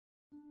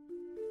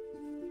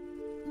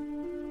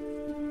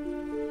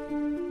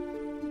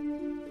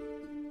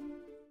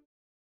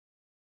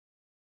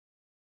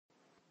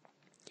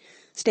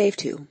Stave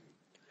 2.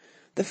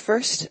 The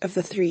First of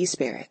the Three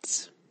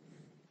Spirits.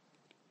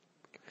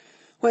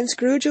 When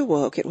Scrooge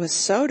awoke, it was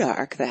so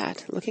dark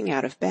that, looking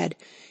out of bed,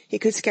 he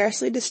could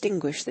scarcely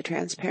distinguish the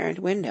transparent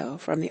window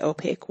from the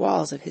opaque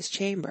walls of his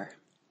chamber.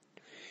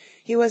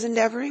 He was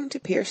endeavouring to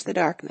pierce the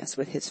darkness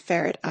with his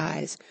ferret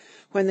eyes,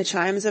 when the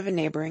chimes of a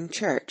neighbouring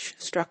church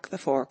struck the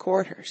 4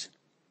 quarters.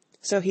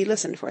 So he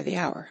listened for the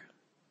hour.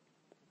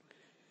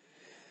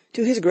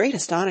 To his great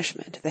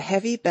astonishment, the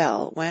heavy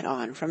bell went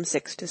on from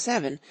 6 to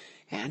 7,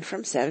 and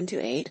from 7 to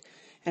 8,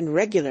 and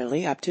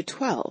regularly up to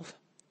 12,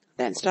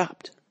 then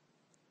stopped.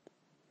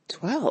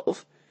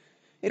 12?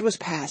 It was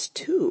past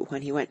 2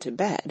 when he went to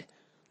bed.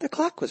 The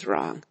clock was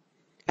wrong.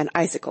 An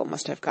icicle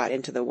must have got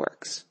into the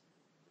works.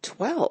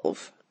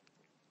 12?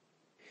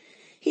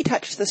 He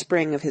touched the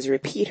spring of his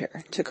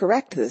repeater to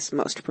correct this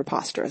most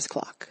preposterous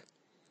clock.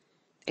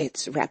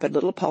 Its rapid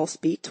little pulse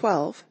beat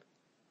 12,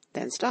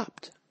 then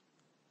stopped.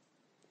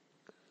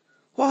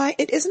 "Why,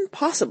 it isn't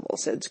possible,"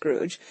 said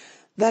Scrooge,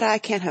 "that I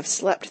can have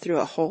slept through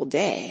a whole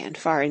day and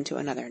far into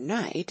another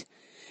night.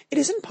 It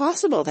isn't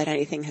possible that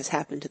anything has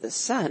happened to the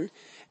sun,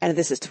 and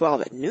this is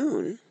 12 at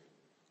noon."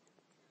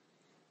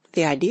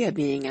 The idea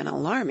being an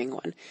alarming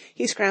one,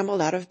 he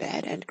scrambled out of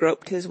bed and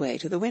groped his way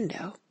to the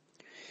window.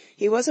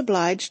 He was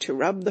obliged to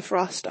rub the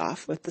frost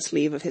off with the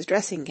sleeve of his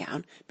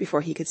dressing-gown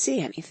before he could see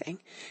anything,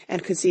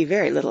 and could see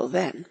very little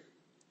then.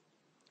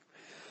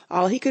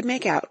 All he could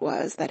make out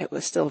was that it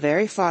was still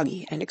very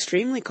foggy and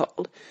extremely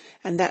cold,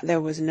 and that there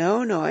was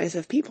no noise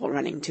of people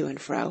running to and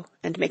fro,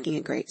 and making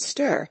a great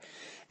stir,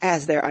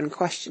 as there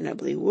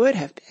unquestionably would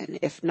have been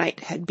if night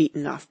had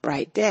beaten off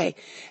bright day,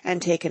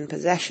 and taken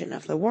possession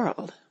of the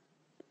world.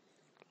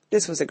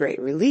 This was a great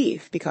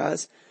relief,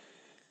 because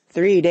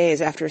 3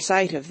 days after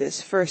sight of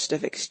this first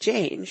of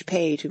exchange,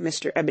 pay to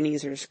Mr.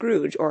 Ebenezer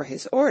Scrooge or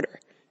his order,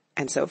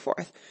 and so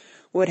forth,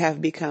 would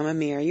have become a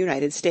mere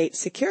United States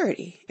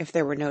security, if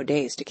there were no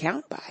days to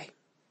count by.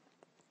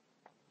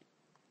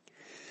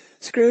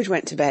 Scrooge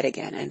went to bed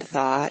again, and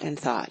thought and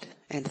thought,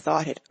 and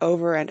thought it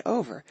over and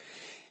over,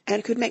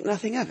 and could make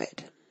nothing of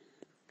it.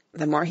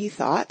 The more he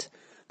thought,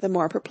 the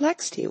more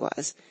perplexed he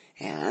was,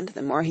 and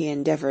the more he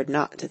endeavoured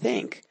not to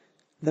think,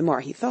 the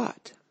more he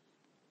thought.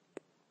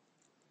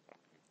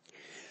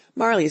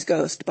 Marley's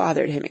ghost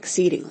bothered him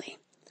exceedingly.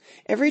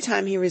 Every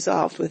time he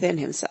resolved within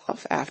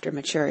himself, after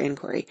mature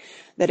inquiry,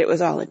 that it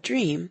was all a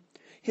dream,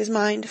 his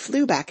mind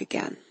flew back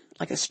again,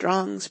 like a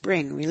strong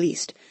spring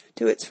released,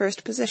 to its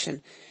first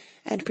position,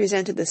 and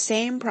presented the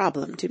same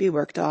problem to be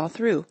worked all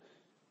through.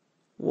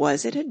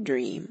 Was it a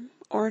dream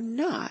or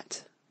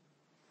not?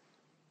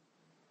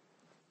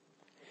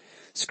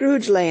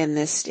 Scrooge lay in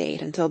this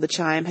state until the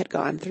chime had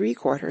gone 3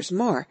 quarters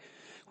more,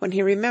 when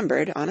he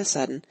remembered, on a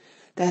sudden,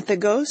 that the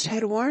ghost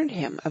had warned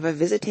him of a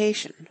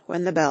visitation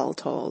when the bell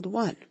tolled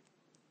 1.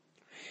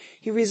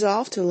 He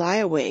resolved to lie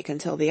awake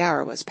until the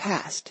hour was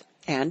past,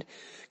 and,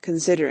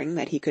 considering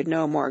that he could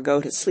no more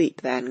go to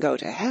sleep than go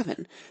to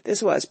heaven,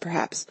 this was,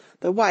 perhaps,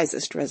 the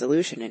wisest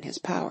resolution in his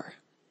power.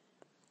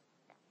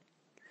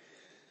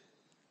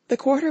 The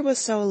quarter was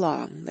so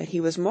long that he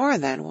was more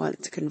than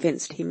once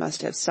convinced he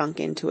must have sunk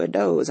into a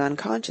doze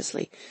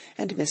unconsciously,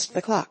 and missed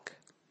the clock.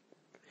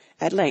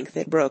 At length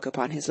it broke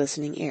upon his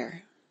listening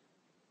ear.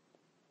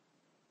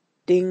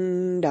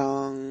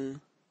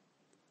 Ding-dong.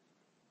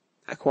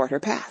 "A quarter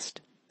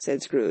past,"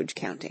 said Scrooge,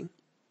 counting.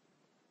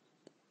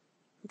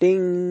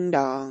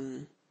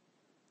 Ding-dong.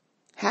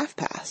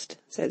 "Half-past,"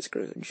 said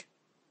Scrooge.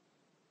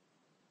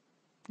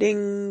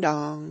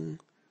 Ding-dong.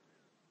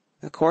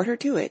 "A quarter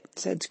to it,"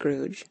 said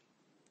Scrooge.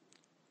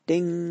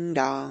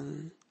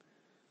 Ding-dong.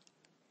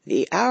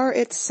 "The hour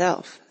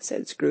itself,"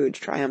 said Scrooge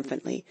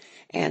triumphantly,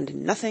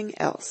 "and nothing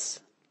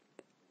else."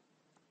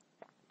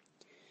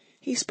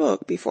 He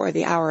spoke before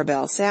the hour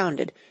bell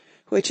sounded,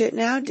 which it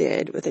now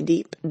did with a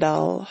deep,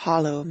 dull,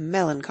 hollow,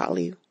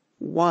 melancholy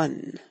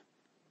 1.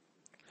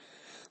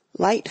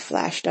 Light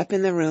flashed up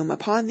in the room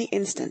upon the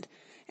instant,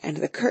 and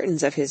the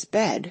curtains of his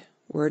bed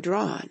were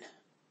drawn.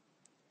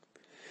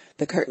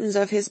 The curtains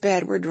of his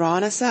bed were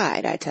drawn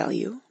aside, I tell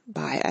you,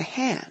 by a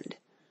hand.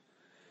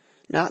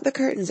 Not the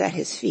curtains at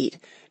his feet,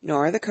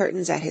 nor the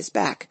curtains at his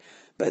back,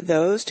 but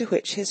those to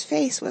which his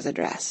face was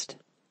addressed.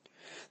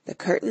 The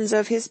curtains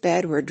of his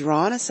bed were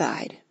drawn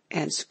aside,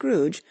 and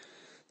Scrooge,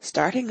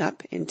 starting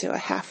up into a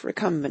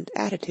half-recumbent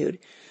attitude,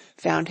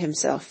 found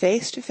himself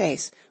face to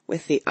face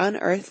with the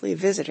unearthly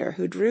visitor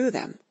who drew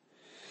them,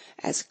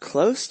 as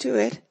close to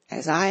it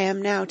as I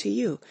am now to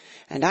you,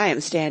 and I am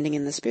standing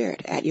in the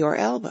spirit at your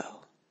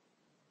elbow.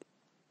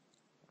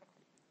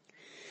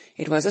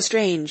 It was a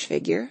strange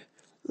figure,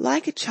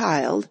 like a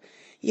child,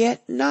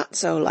 yet not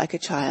so like a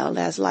child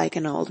as like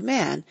an old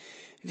man,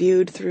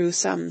 viewed through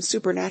some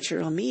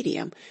supernatural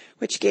medium,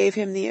 which gave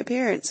him the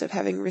appearance of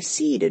having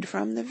receded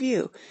from the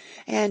view,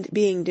 and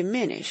being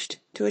diminished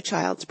to a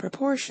child's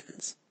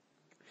proportions.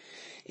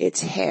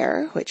 Its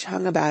hair, which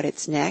hung about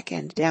its neck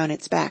and down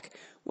its back,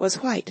 was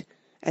white,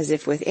 as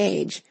if with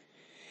age,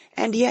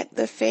 and yet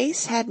the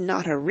face had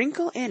not a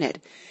wrinkle in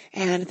it,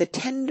 and the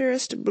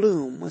tenderest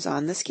bloom was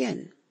on the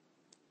skin.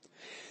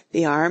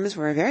 The arms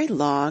were very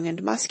long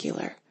and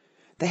muscular,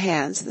 the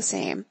hands the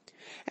same,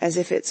 as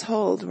if its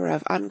hold were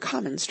of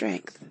uncommon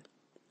strength.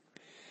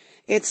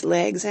 Its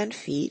legs and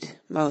feet,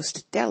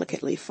 most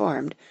delicately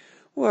formed,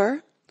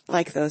 were,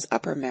 like those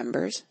upper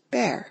members,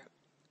 bare.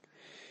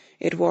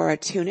 It wore a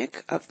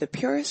tunic of the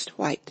purest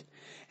white,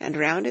 and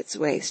round its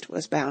waist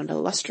was bound a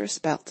lustrous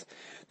belt,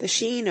 the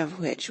sheen of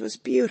which was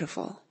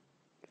beautiful.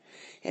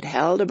 It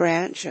held a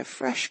branch of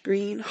fresh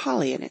green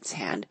holly in its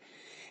hand,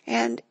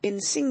 and,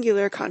 in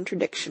singular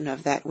contradiction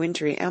of that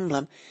wintry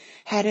emblem,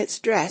 had its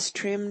dress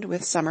trimmed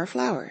with summer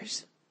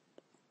flowers.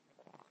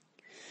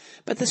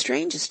 But the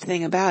strangest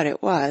thing about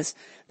it was,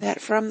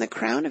 that from the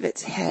crown of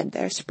its head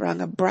there sprung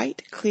a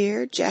bright,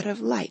 clear jet of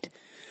light,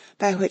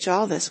 by which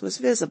all this was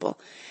visible,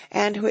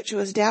 and which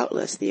was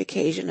doubtless the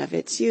occasion of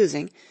its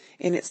using,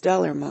 in its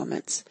duller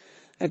moments,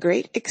 a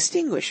great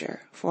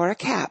extinguisher for a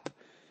cap,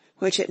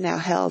 which it now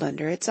held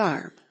under its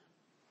arm.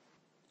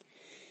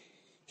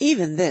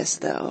 Even this,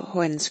 though,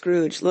 when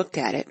Scrooge looked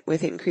at it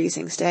with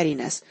increasing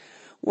steadiness,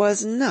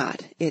 was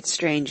not its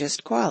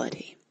strangest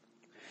quality.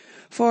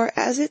 For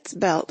as its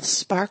belt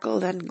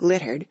sparkled and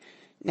glittered,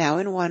 now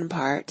in one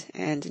part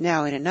and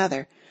now in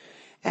another,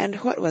 and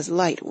what was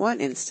light one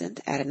instant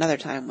at another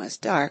time was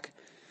dark,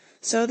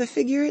 so the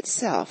figure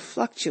itself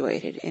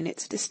fluctuated in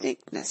its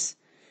distinctness,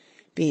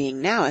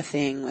 being now a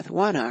thing with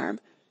one arm,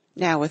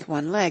 now with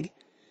one leg,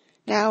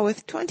 now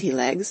with 20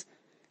 legs,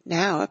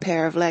 now a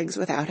pair of legs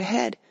without a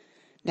head,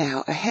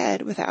 now a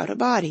head without a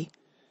body,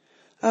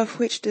 of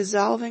which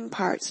dissolving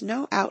parts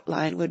no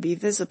outline would be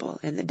visible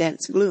in the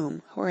dense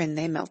gloom wherein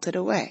they melted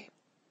away.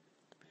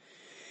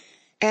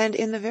 And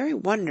in the very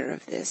wonder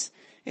of this,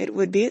 it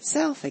would be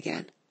itself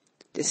again,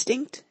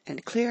 distinct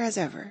and clear as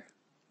ever.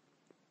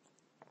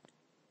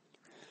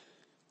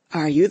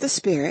 "Are you the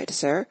spirit,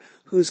 sir,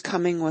 whose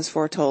coming was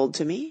foretold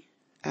to me?"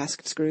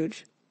 asked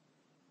Scrooge.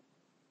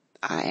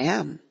 "I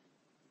am."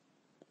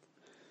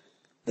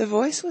 The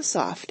voice was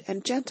soft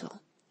and gentle,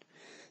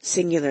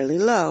 singularly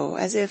low,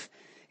 as if,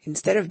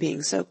 instead of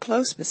being so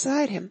close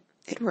beside him,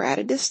 it were at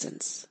a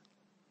distance.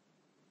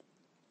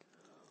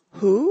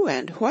 "Who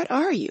and what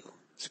are you?"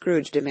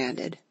 Scrooge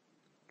demanded.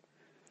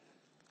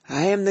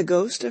 "I am the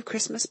ghost of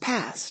Christmas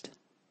past."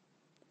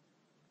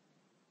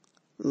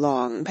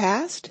 "Long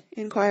past?"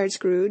 inquired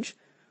Scrooge,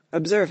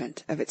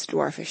 observant of its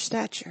dwarfish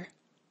stature.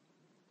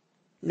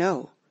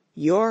 "No,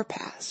 your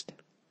past."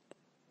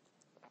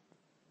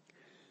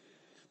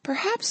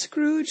 Perhaps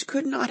Scrooge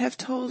could not have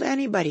told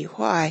anybody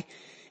why,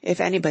 if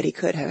anybody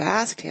could have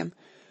asked him,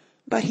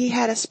 but he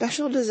had a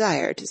special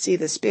desire to see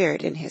the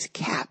spirit in his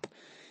cap,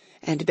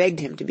 and begged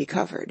him to be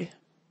covered.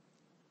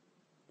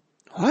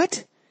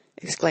 "What!"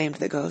 exclaimed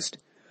the ghost.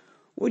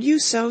 "Would you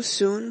so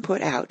soon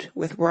put out,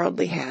 with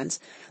worldly hands,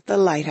 the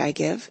light I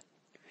give?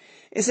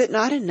 Is it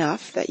not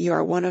enough that you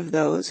are one of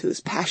those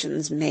whose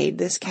passions made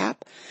this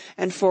cap,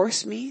 and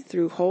force me,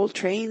 through whole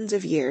trains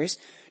of years,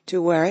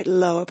 to wear it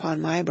low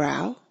upon my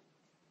brow?"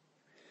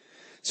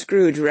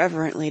 Scrooge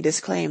reverently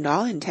disclaimed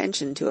all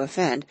intention to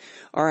offend,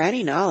 or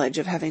any knowledge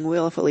of having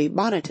wilfully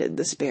bonneted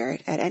the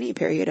spirit at any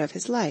period of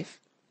his life.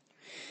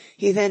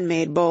 He then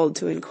made bold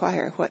to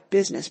inquire what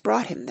business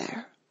brought him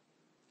there.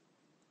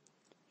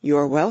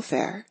 "Your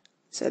welfare,"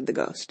 said the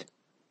ghost.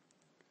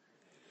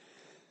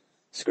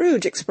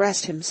 Scrooge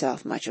expressed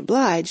himself much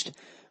obliged,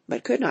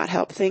 but could not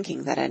help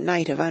thinking that a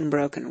night of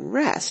unbroken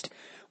rest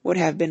would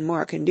have been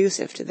more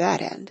conducive to that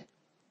end.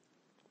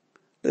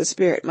 The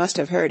spirit must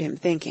have heard him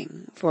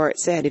thinking, for it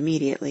said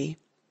immediately,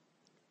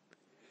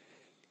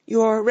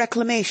 "Your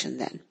reclamation,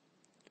 then.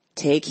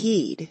 Take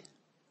heed."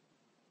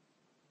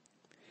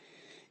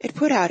 It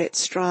put out its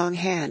strong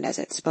hand as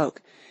it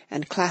spoke,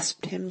 and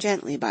clasped him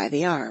gently by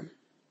the arm.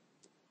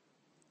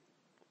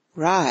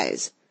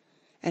 "Rise,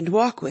 and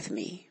walk with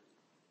me."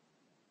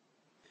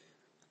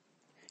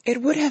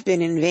 It would have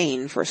been in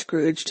vain for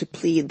Scrooge to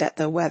plead that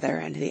the weather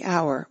and the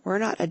hour were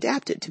not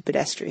adapted to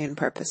pedestrian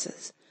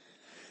purposes.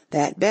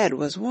 That bed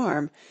was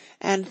warm,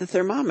 and the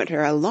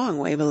thermometer a long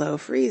way below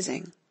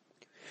freezing.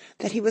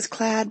 That he was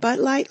clad but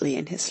lightly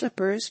in his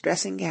slippers,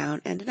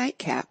 dressing-gown, and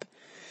nightcap,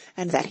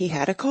 and that he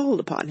had a cold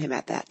upon him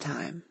at that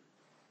time.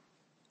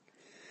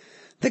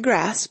 The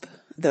grasp,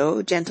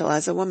 though gentle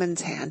as a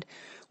woman's hand,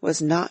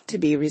 was not to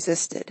be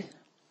resisted.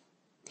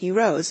 He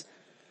rose,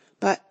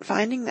 but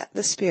finding that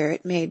the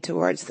spirit made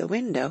towards the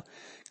window,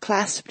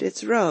 clasped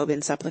its robe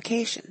in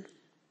supplication.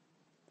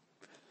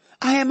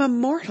 "I am a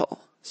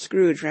mortal,"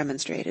 Scrooge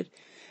remonstrated,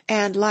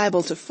 "and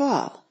liable to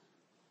fall."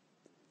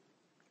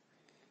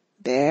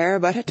 "Bear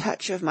but a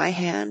touch of my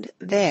hand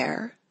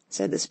there,"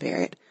 said the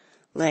spirit,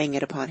 laying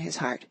it upon his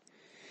heart,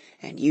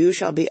 "and you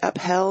shall be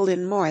upheld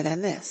in more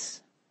than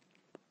this."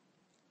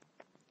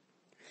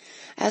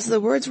 As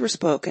the words were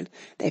spoken,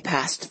 they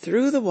passed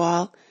through the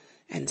wall,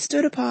 and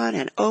stood upon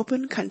an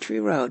open country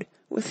road,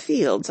 with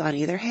fields on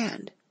either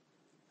hand.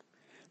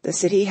 The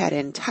city had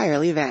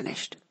entirely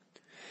vanished.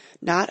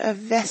 Not a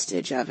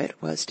vestige of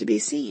it was to be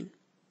seen.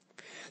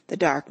 The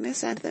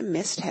darkness and the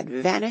mist had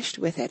vanished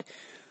with it,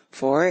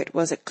 for it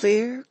was a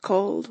clear,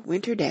 cold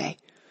winter day,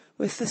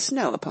 with the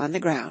snow upon the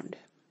ground.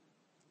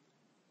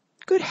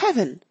 "Good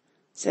heaven!"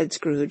 said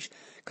Scrooge,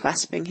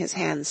 clasping his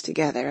hands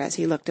together as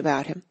he looked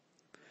about him.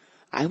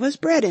 "I was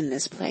bred in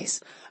this place.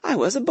 I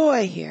was a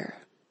boy here."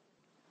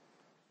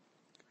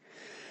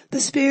 The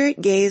spirit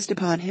gazed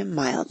upon him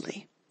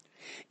mildly.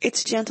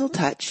 Its gentle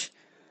touch,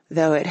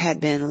 though it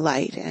had been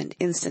light and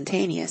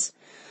instantaneous,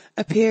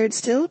 appeared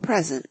still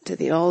present to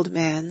the old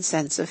man's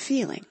sense of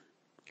feeling.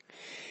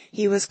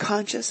 He was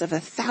conscious of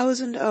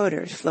 1,000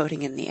 odors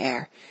floating in the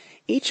air,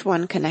 each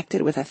one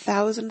connected with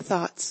 1,000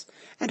 thoughts,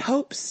 and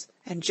hopes,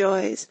 and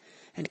joys,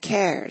 and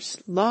cares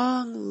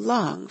long,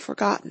 long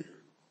forgotten.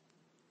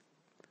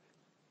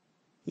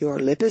 "Your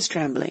lip is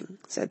trembling,"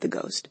 said the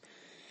ghost.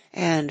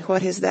 "And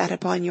what is that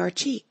upon your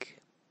cheek?"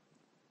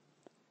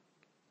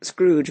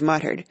 Scrooge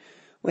muttered,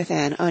 with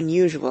an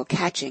unusual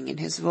catching in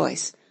his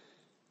voice,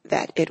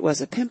 that it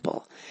was a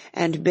pimple,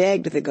 and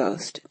begged the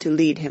ghost to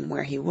lead him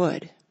where he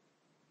would.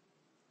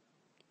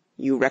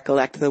 "You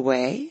recollect the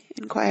way?"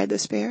 inquired the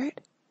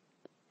spirit.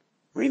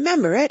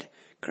 "Remember it!"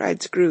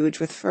 cried Scrooge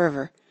with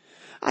fervour.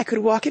 "I could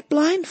walk it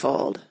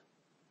blindfold."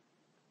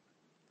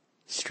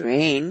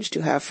 "Strange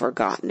to have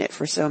forgotten it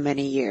for so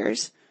many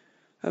years,"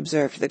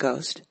 observed the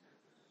ghost.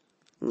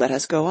 "Let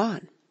us go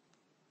on."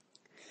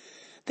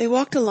 They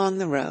walked along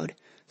the road,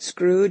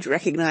 Scrooge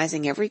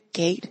recognizing every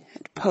gate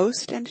and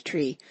post and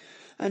tree,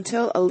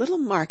 until a little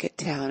market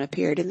town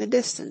appeared in the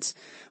distance,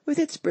 with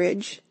its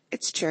bridge,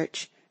 its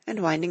church,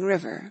 and winding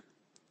river.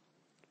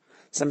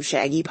 Some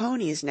shaggy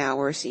ponies now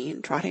were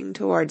seen trotting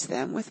towards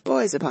them with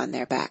boys upon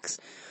their backs,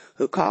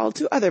 who called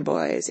to other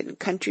boys in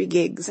country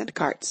gigs and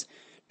carts,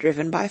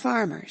 driven by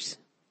farmers.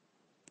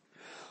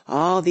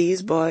 All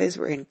these boys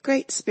were in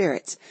great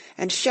spirits,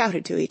 and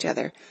shouted to each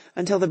other,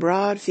 until the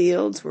broad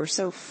fields were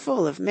so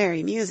full of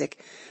merry music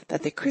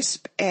that the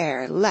crisp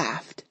air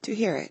laughed to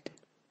hear it.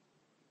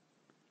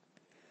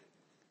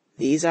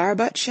 "These are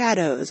but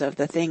shadows of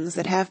the things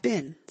that have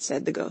been,"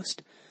 said the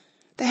ghost.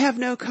 "They have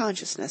no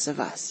consciousness of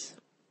us."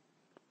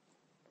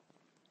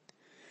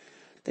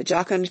 The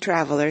jocund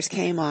travellers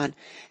came on,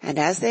 and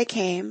as they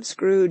came,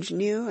 Scrooge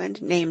knew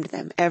and named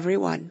them every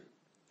one.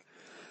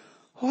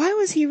 Why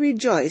was he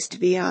rejoiced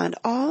beyond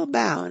all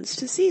bounds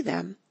to see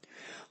them?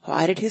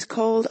 Why did his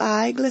cold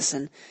eye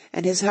glisten,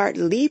 and his heart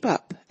leap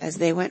up as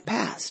they went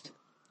past?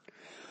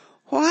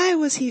 Why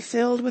was he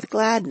filled with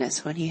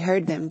gladness when he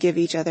heard them give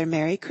each other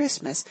Merry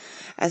Christmas,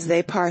 as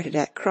they parted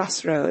at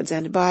crossroads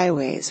and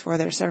byways for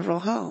their several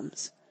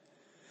homes?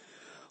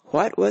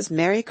 What was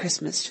Merry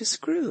Christmas to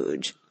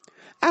Scrooge?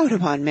 Out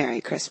upon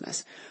Merry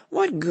Christmas!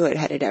 What good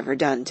had it ever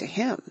done to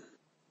him?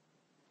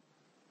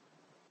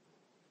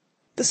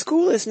 "The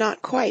school is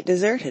not quite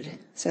deserted,"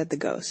 said the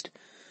ghost.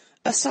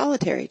 "A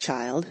solitary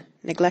child,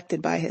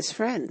 neglected by his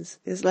friends,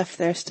 is left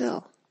there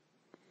still."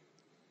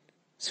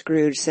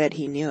 Scrooge said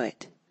he knew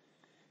it,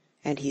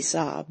 and he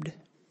sobbed.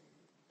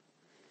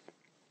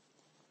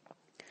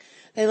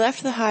 They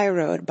left the high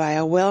road by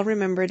a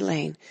well-remembered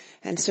lane,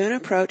 and soon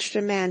approached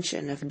a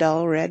mansion of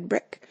dull red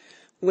brick,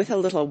 with a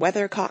little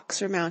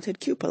weathercock-surmounted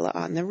cupola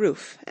on the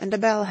roof, and a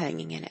bell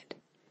hanging in it.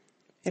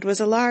 It was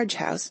a large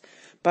house,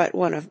 but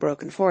one of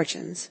broken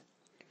fortunes,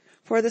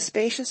 for the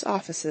spacious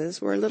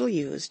offices were little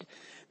used,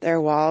 their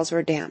walls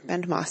were damp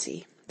and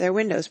mossy, their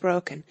windows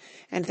broken,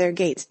 and their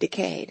gates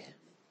decayed.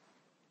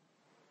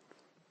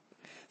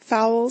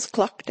 Fowls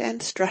clucked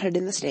and strutted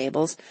in the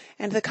stables,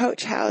 and the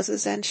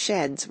coach-houses and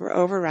sheds were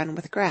overrun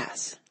with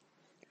grass.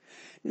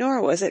 Nor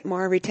was it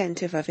more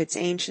retentive of its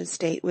ancient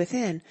state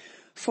within,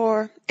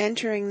 for,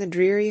 entering the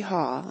dreary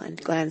hall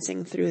and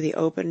glancing through the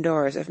open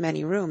doors of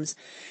many rooms,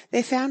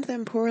 they found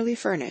them poorly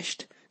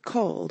furnished,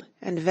 cold,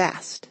 and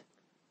vast.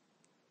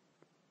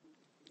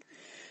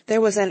 There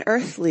was an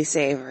earthly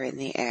savour in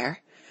the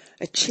air,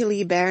 a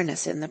chilly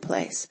bareness in the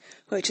place,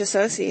 which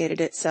associated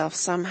itself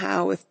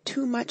somehow with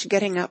too much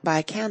getting up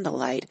by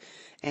candlelight,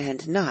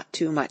 and not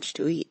too much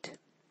to eat.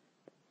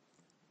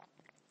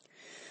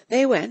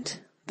 They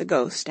went, the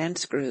ghost and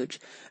Scrooge,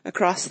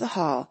 across the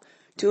hall,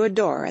 to a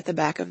door at the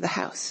back of the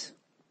house.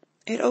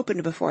 It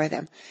opened before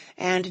them,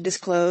 and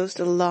disclosed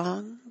a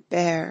long,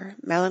 bare,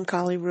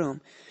 melancholy room,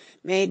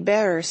 made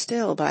barer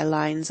still by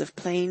lines of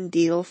plain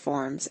deal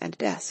forms and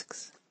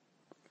desks.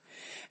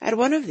 At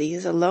one of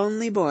these a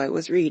lonely boy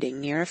was reading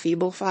near a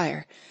feeble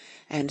fire,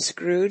 and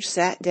Scrooge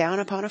sat down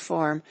upon a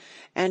form,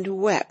 and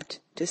wept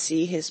to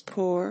see his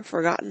poor,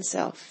 forgotten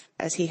self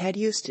as he had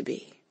used to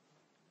be.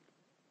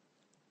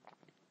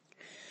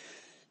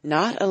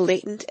 Not a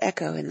latent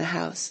echo in the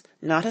house,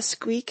 not a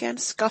squeak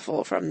and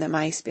scuffle from the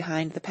mice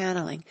behind the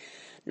panelling,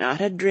 not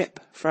a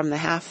drip from the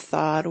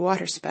half-thawed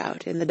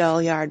water-spout in the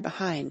dull yard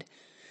behind,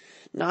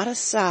 not a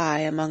sigh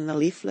among the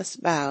leafless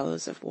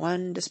boughs of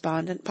one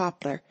despondent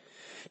poplar,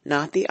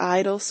 not the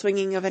idle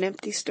swinging of an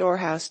empty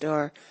storehouse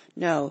door,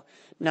 no,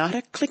 not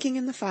a clicking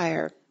in the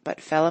fire,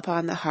 but fell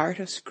upon the heart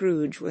of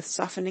Scrooge with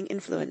softening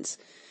influence,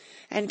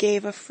 and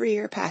gave a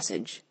freer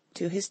passage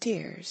to his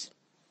tears.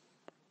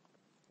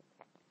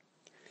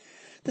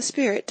 The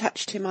spirit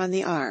touched him on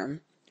the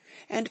arm,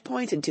 and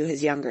pointed to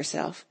his younger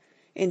self,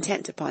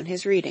 intent upon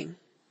his reading.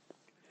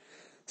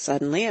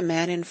 Suddenly a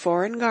man in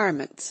foreign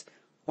garments,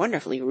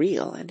 wonderfully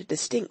real and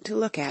distinct to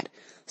look at,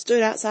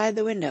 stood outside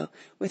the window,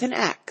 with an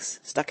axe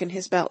stuck in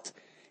his belt,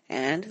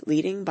 and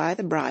leading by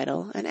the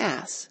bridle an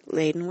ass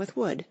laden with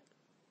wood.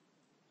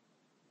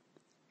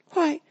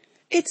 "Why,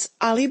 it's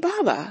Ali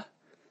Baba!"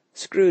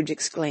 Scrooge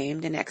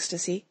exclaimed in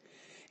ecstasy.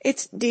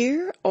 "It's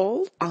dear,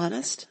 old,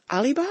 honest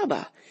Ali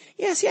Baba.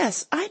 Yes,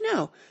 yes, I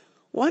know.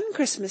 One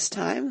Christmas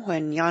time,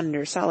 when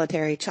yonder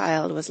solitary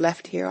child was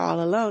left here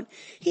all alone,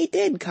 he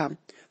did come,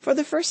 for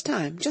the first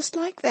time, just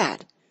like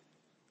that.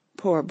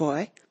 Poor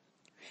boy.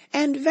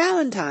 And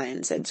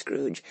Valentine," said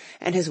Scrooge,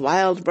 "and his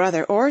wild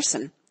brother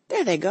Orson.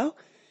 There they go.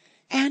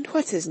 And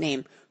what's his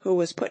name, who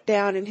was put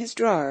down in his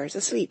drawers,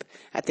 asleep,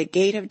 at the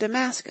gate of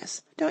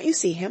Damascus. Don't you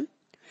see him?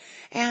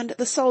 And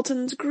the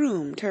Sultan's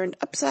groom turned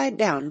upside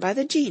down by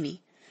the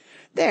genie.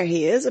 There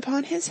he is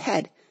upon his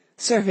head.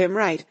 Serve him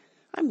right.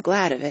 I'm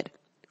glad of it.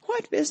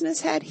 What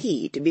business had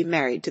he to be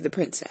married to the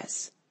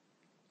princess?"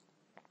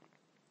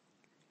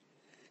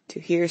 To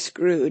hear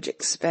Scrooge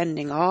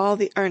expending all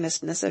the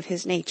earnestness of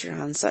his nature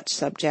on such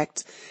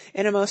subjects,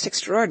 in a most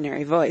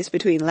extraordinary voice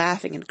between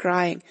laughing and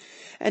crying,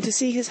 and to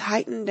see his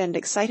heightened and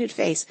excited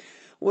face,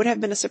 would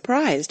have been a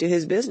surprise to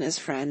his business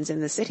friends in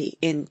the city,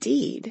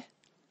 indeed.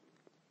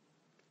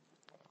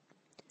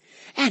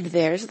 "And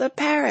there's the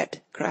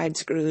parrot," cried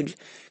Scrooge,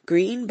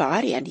 "green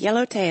body and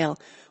yellow tail,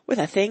 with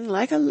a thing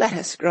like a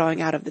lettuce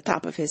growing out of the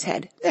top of his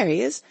head. There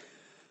he is.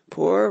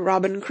 Poor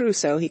Robin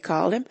Crusoe, he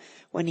called him,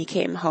 when he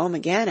came home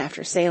again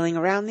after sailing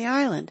around the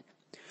island.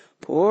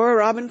 Poor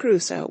Robin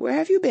Crusoe, where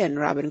have you been,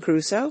 Robin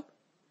Crusoe?"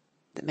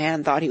 The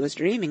man thought he was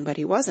dreaming, but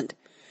he wasn't.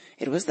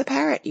 It was the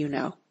parrot, you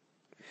know.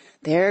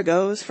 There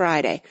goes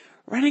Friday,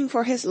 running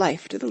for his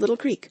life to the little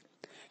creek.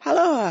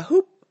 Halloa,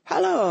 hoop,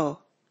 hallo!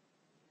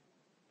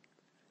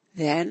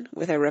 Then,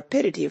 with a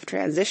rapidity of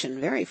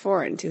transition very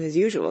foreign to his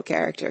usual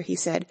character, he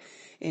said,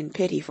 in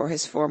pity for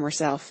his former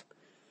self,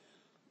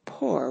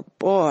 "Poor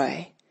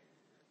boy!"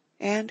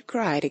 and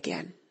cried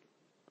again.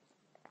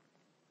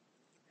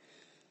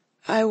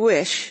 "I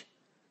wish,"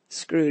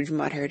 Scrooge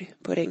muttered,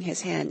 putting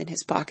his hand in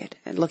his pocket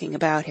and looking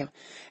about him,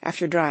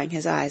 after drying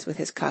his eyes with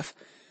his cuff,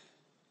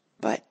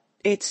 "but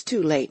it's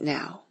too late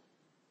now."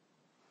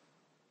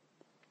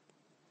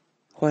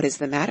 "What is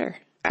the matter?"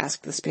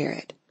 asked the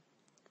spirit.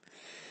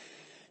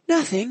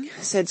 "Nothing,"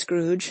 said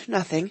Scrooge,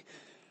 "nothing.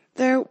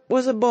 There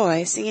was a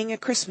boy singing a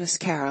Christmas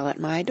carol at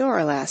my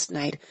door last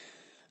night.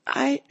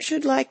 I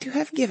should like to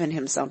have given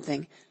him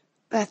something.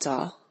 That's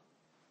all."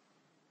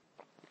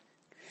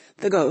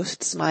 The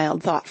ghost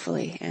smiled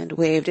thoughtfully and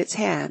waved its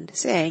hand,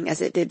 saying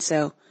as it did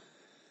so,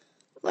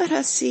 "Let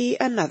us see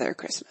another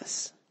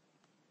Christmas."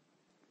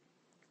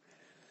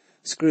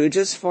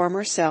 Scrooge's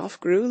former self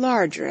grew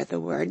larger at the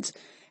words,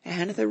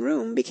 and the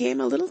room became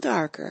a little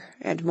darker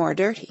and more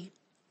dirty.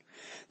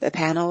 The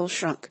panels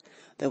shrunk,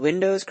 the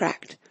windows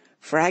cracked,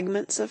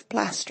 fragments of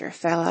plaster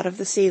fell out of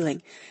the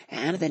ceiling,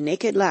 and the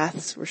naked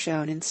laths were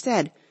shown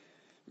instead.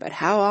 But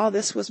how all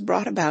this was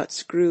brought about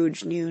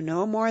Scrooge knew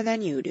no more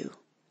than you do.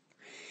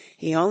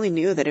 He only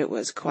knew that it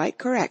was quite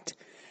correct,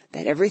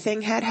 that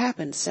everything had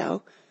happened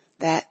so,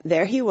 that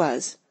there he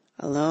was,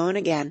 alone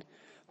again,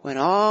 when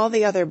all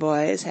the other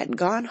boys had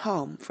gone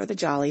home for the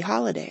jolly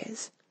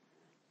holidays.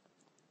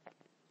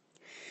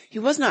 He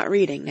was not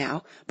reading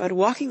now, but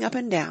walking up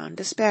and down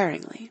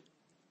despairingly.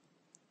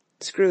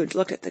 Scrooge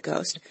looked at the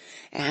ghost,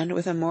 and,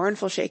 with a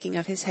mournful shaking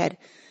of his head,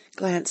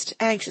 glanced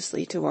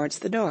anxiously towards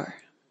the door.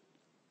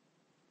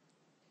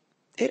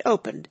 It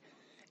opened,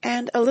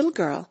 and a little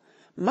girl,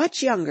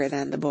 much younger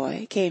than the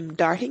boy, came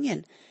darting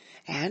in,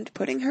 and,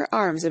 putting her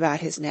arms about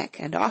his neck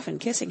and often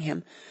kissing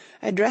him,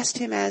 addressed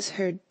him as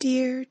her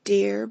dear,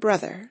 dear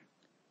brother.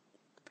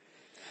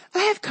 "I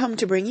have come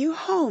to bring you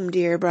home,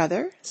 dear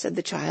brother," said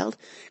the child,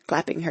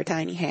 clapping her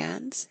tiny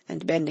hands,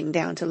 and bending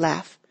down to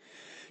laugh.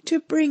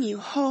 "To bring you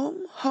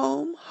home,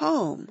 home,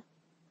 home."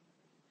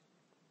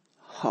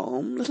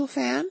 "Home, little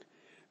Fan?"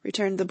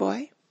 returned the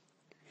boy.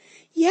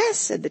 "Yes,"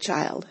 said the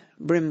child,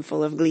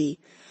 brimful of glee.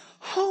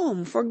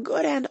 "Home for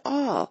good and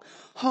all,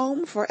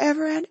 home for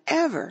ever and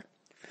ever.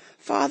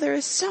 Father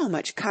is so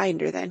much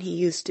kinder than he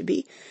used to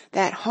be,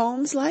 that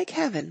home's like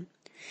heaven.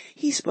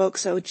 He spoke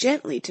so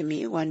gently to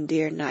me one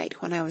dear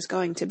night when I was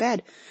going to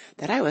bed,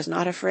 that I was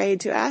not afraid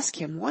to ask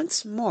him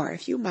once more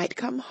if you might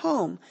come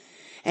home,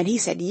 and he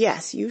said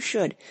yes, you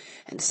should,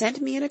 and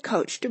sent me in a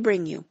coach to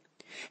bring you.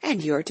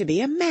 And you're to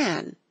be a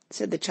man,"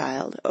 said the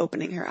child,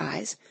 opening her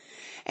eyes,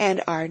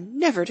 "and are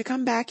never to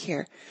come back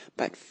here,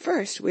 but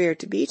first we're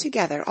to be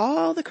together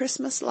all the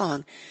Christmas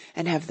long,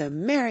 and have the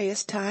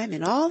merriest time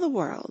in all the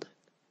world."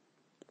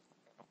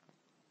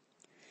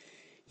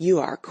 "You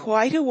are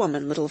quite a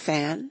woman, little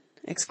Fan,"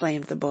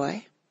 exclaimed the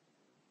boy.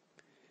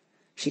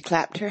 She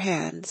clapped her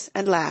hands,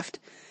 and laughed,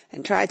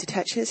 and tried to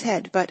touch his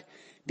head, but,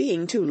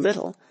 being too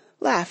little,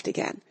 laughed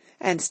again,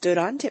 and stood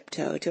on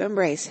tiptoe to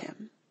embrace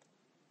him.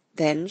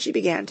 Then she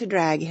began to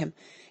drag him,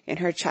 in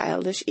her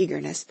childish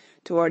eagerness,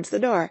 towards the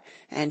door,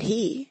 and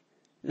he,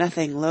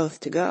 nothing loath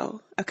to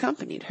go,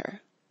 accompanied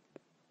her.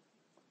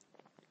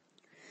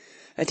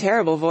 A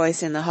terrible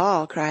voice in the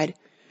hall cried,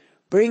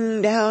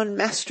 "Bring down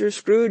Master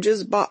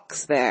Scrooge's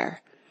box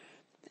there!"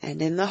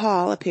 And in the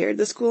hall appeared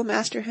the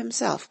schoolmaster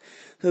himself,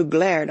 who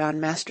glared on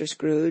Master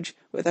Scrooge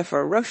with a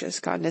ferocious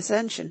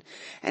condescension,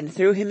 and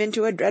threw him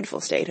into a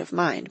dreadful state of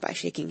mind by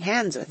shaking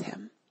hands with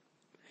him.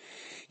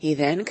 He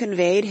then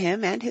conveyed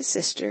him and his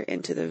sister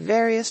into the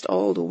veriest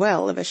old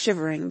well of a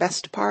shivering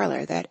best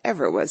parlour that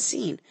ever was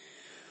seen,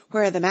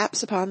 where the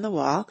maps upon the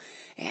wall,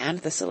 and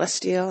the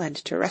celestial and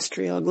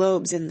terrestrial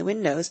globes in the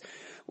windows,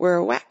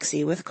 were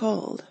waxy with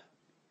cold.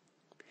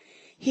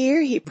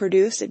 Here he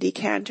produced a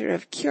decanter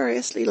of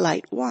curiously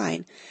light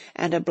wine,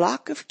 and a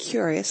block of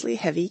curiously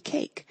heavy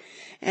cake,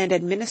 and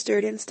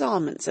administered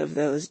instalments of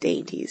those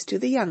dainties to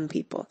the young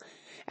people,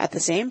 at the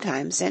same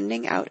time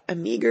sending out a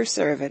meagre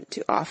servant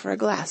to offer a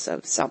glass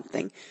of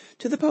something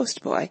to the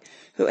post-boy,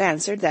 who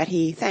answered that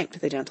he thanked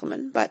the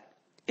gentleman, but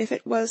if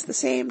it was the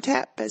same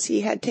tap as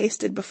he had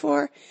tasted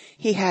before,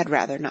 he had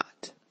rather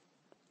not.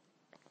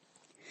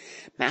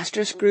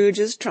 Master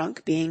Scrooge's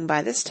trunk being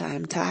by this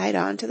time tied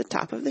on to the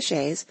top of the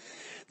chaise,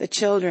 the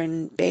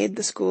children bade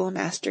the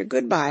schoolmaster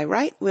good-bye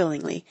right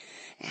willingly,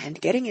 and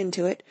getting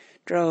into it,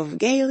 drove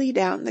gaily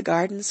down the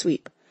garden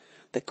sweep,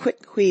 the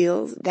quick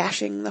wheels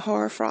dashing the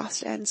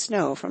hoar-frost and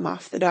snow from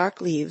off the dark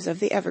leaves of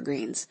the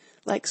evergreens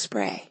like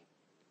spray.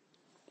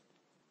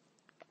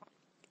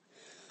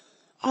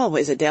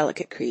 "Always a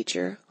delicate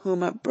creature,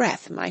 whom a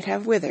breath might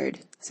have withered,"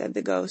 said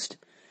the ghost,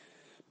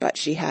 "but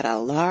she had a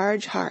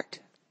large heart."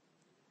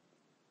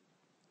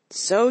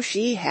 "So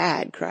she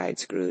had," cried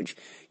Scrooge.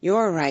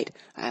 "You're right.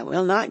 I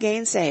will not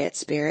gainsay it,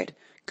 spirit.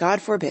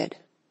 God forbid."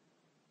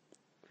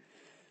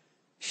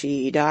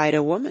 "She died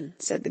a woman,"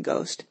 said the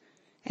ghost,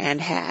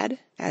 "and had,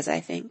 as I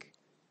think,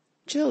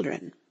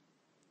 children."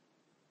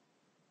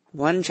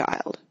 "One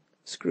child,"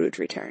 Scrooge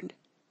returned.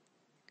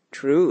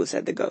 "True,"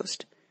 said the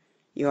ghost.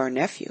 "Your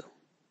nephew."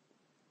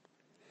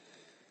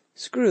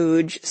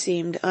 Scrooge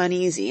seemed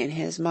uneasy in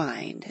his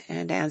mind,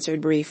 and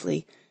answered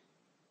briefly,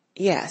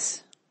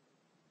 "Yes."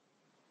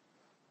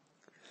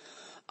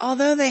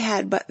 Although they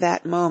had but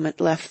that moment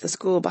left the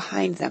school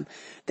behind them,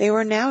 they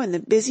were now in the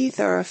busy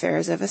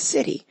thoroughfares of a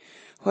city,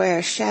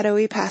 where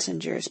shadowy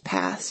passengers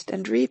passed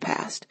and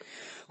repassed,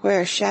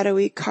 where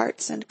shadowy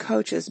carts and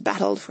coaches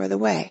battled for the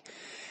way,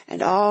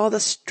 and all the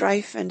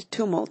strife and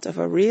tumult of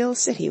a real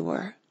city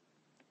were.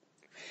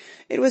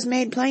 It was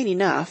made plain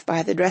enough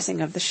by the dressing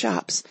of the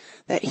shops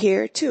that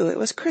here, too, it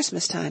was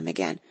Christmas time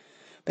again,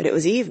 but it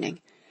was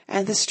evening,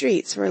 and the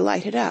streets were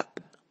lighted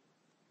up.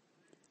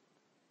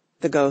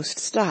 The ghost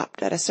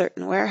stopped at a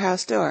certain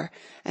warehouse door,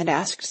 and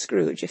asked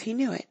Scrooge if he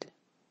knew it.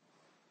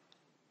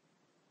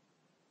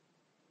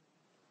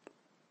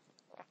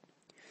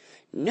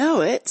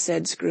 "Know it?"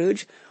 said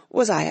Scrooge.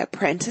 "Was I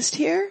apprenticed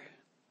here?"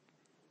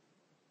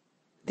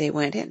 They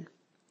went in.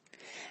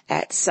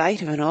 At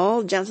sight of an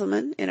old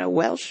gentleman in a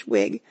Welsh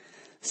wig,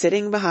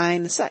 sitting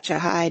behind such a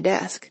high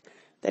desk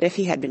that if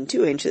he had been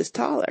 2 inches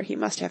taller he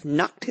must have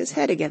knocked his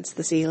head against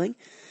the ceiling,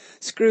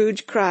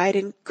 Scrooge cried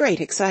in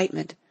great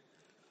excitement,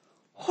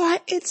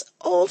 "Why, it's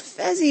old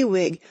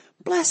Fezziwig!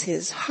 Bless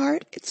his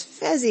heart, it's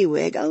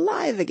Fezziwig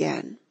alive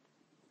again!"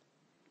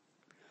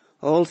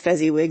 Old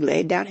Fezziwig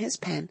laid down his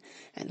pen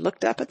and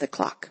looked up at the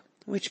clock,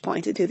 which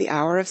pointed to the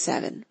hour of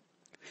 7.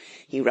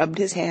 He rubbed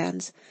his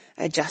hands,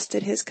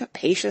 adjusted his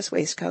capacious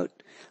waistcoat,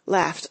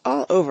 laughed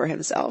all over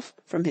himself,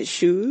 from his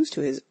shoes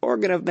to his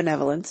organ of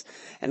benevolence,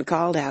 and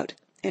called out,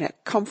 in a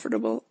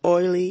comfortable,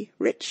 oily,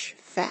 rich,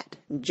 fat,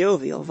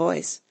 jovial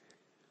voice,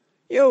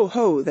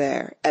 "Yo-ho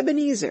there,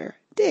 Ebenezer,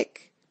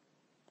 Dick!"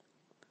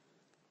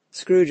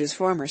 Scrooge's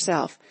former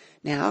self,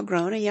 now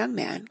grown a young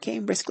man,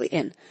 came briskly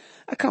in,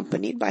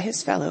 accompanied by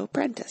his fellow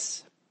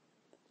prentice.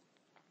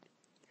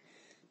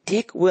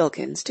 "Dick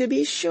Wilkins, to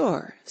be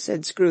sure,"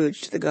 said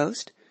Scrooge to the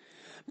ghost.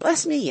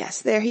 "Bless me,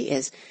 yes, there he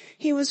is.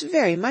 He was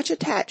very much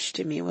attached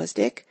to me, was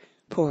Dick.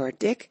 Poor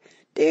Dick,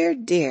 dear,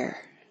 dear."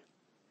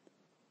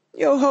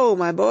 "Yo-ho,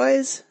 my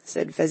boys,"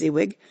 said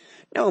Fezziwig.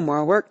 "No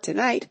more work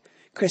to-night.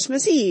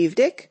 Christmas Eve,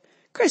 Dick.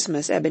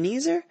 Christmas,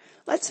 Ebenezer.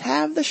 Let's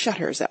have the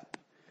shutters up,"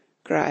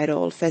 cried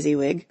old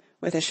Fezziwig,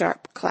 with a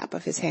sharp clap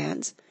of his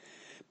hands,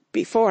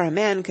 "before a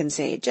man can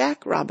say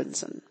Jack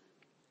Robinson."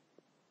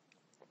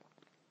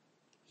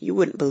 You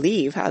wouldn't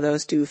believe how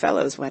those two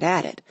fellows went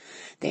at it.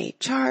 They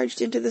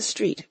charged into the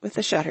street with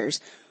the shutters,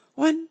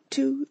 1,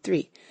 2,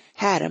 3,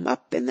 had 'em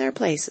up in their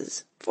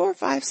places, 4,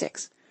 5,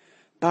 6,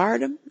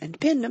 barred 'em and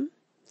pinned 'em,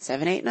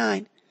 7, 8,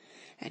 9,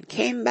 and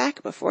came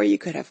back before you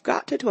could have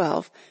got to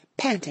 12,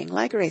 panting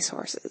like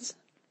racehorses.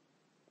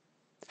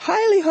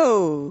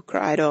 "Hiley-ho!"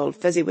 cried old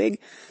Fezziwig,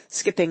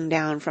 skipping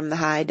down from the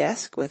high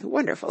desk with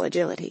wonderful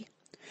agility.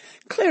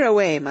 "Clear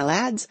away, my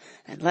lads,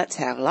 and let's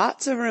have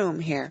lots of room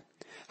here.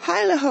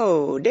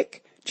 Hiley-ho,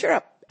 Dick! Cheer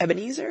up,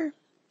 Ebenezer!"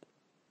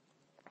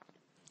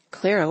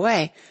 Clear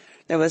away!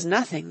 There was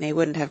nothing they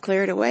wouldn't have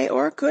cleared away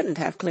or couldn't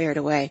have cleared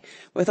away,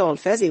 with old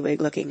Fezziwig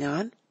looking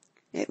on.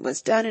 It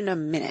was done in a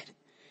minute.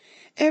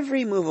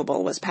 Every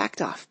movable was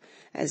packed off,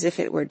 as if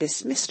it were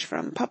dismissed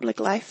from public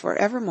life for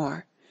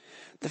evermore.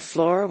 The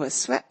floor was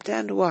swept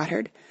and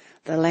watered,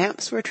 the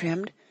lamps were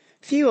trimmed,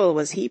 fuel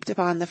was heaped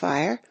upon the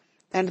fire,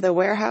 and the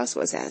warehouse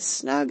was as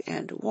snug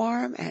and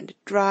warm and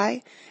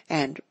dry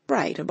and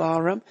bright a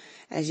ballroom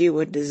as you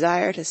would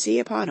desire to see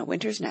upon a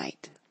winter's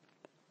night.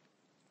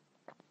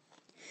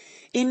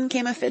 In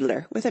came a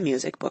fiddler with a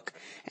music book,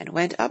 and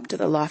went up to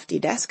the lofty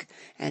desk,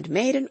 and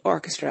made an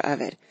orchestra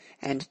of it,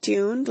 and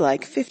tuned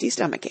like 50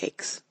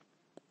 stomach-aches.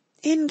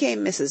 In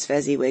came Mrs.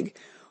 Fezziwig,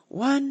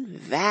 one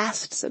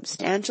vast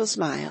substantial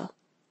smile.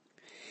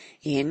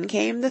 In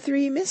came the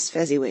 3 Miss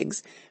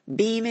Fezziwigs,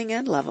 beaming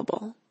and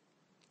lovable.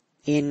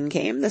 In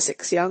came the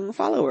 6 young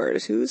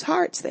followers whose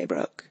hearts they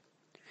broke.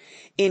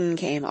 In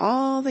came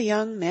all the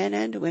young men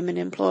and women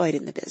employed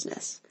in the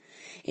business.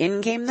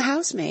 In came the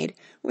housemaid,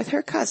 with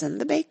her cousin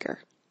the baker.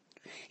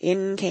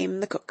 In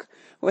came the cook,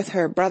 with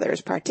her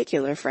brother's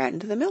particular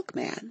friend the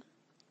milkman.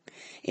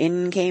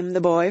 In came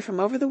the boy from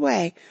over the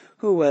way,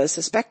 who was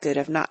suspected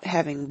of not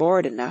having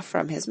board enough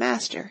from his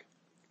master,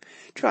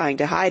 trying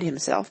to hide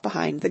himself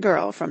behind the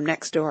girl from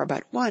next door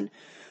but one,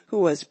 who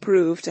was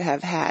proved to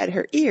have had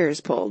her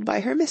ears pulled by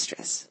her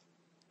mistress.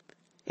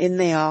 In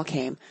they all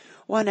came,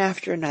 one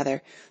after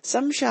another,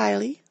 some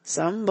shyly,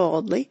 some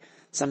boldly,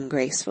 some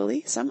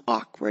gracefully, some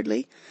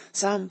awkwardly,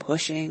 some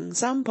pushing,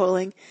 some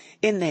pulling.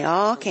 In they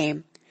all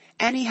came,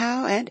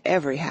 anyhow and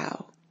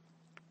everyhow.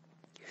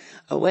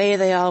 Away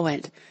they all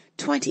went,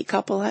 20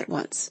 couple at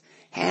once,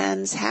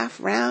 hands half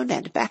round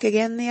and back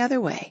again the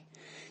other way,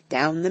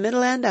 down the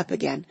middle and up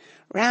again,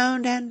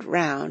 round and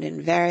round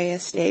in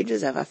various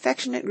stages of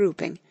affectionate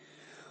grouping,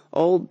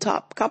 old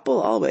top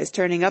couple always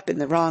turning up in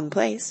the wrong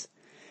place,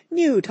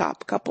 new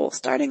top couple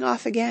starting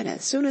off again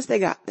as soon as they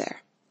got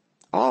there,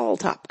 all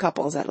top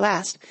couples at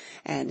last,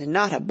 and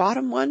not a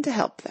bottom one to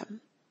help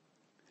them.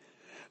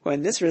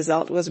 When this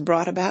result was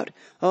brought about,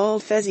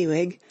 old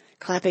Fezziwig,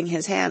 clapping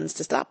his hands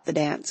to stop the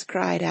dance,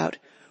 cried out,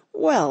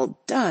 "Well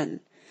done!"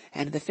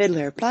 and the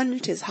fiddler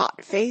plunged his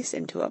hot face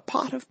into a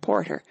pot of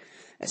porter,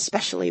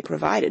 especially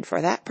provided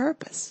for that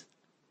purpose.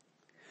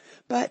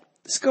 But,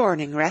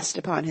 scorning rest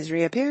upon his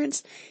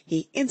reappearance,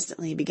 he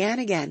instantly began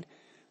again,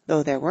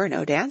 though there were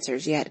no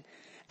dancers yet,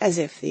 as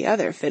if the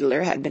other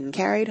fiddler had been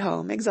carried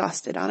home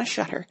exhausted on a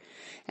shutter,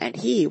 and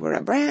he were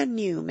a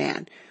brand-new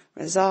man,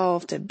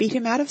 resolved to beat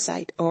him out of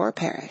sight or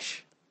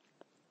perish.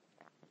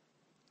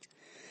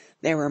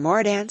 There were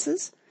more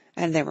dances,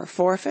 and there were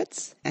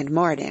forfeits, and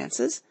more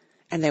dances,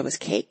 and there was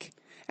cake,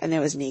 and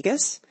there was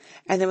negus,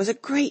 and there was a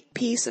great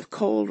piece of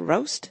cold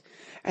roast,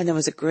 and there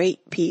was a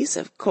great piece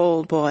of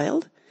cold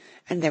boiled,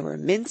 and there were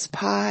mince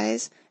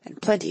pies,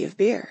 and plenty of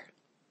beer.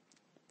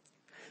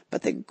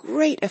 But the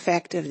great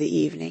effect of the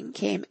evening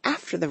came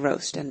after the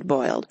roast and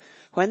boiled,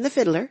 when the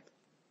fiddler,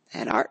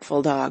 an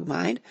artful dog,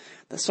 mind,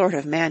 the sort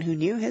of man who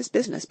knew his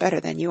business better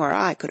than you or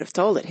I could have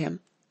told it him,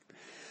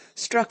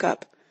 struck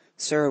up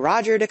Sir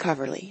Roger de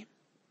Coverley.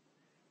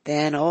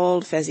 Then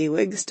old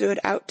Fezziwig stood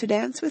out to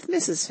dance with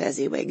Mrs.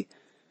 Fezziwig,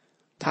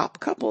 top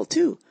couple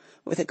too,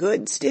 with a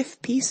good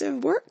stiff piece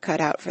of work cut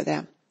out for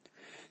them,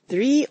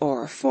 3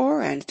 or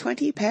 4 and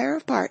 20 pair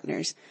of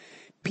partners,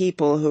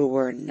 people who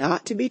were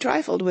not to be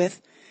trifled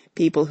with,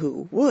 people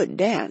who would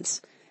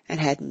dance, and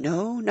had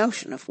no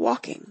notion of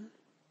walking.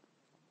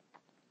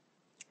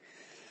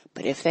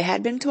 But if they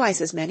had been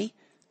twice as many,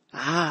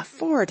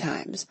 4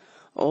 times,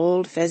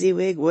 old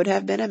Fezziwig would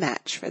have been a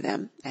match for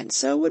them, and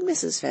so would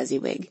Mrs.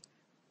 Fezziwig.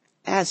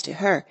 As to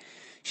her,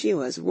 she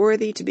was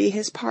worthy to be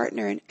his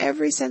partner in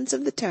every sense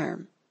of the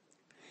term.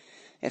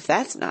 If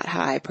that's not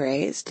high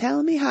praise,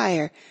 tell me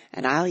higher,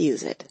 and I'll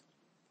use it.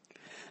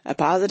 A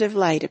positive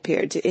light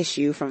appeared to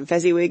issue from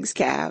Fezziwig's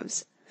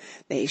calves.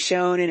 They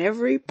shone in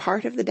every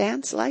part of the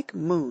dance like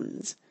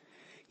moons.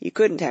 You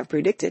couldn't have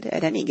predicted,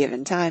 at any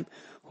given time,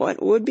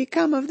 what would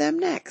become of them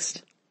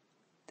next.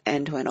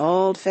 And when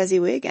old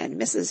Fezziwig and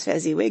Mrs.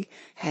 Fezziwig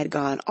had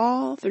gone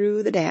all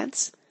through the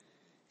dance,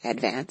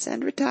 advance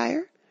and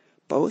retire,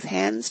 both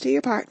hands to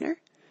your partner,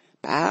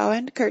 bow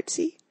and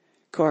curtsy,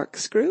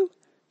 corkscrew,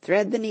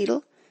 thread the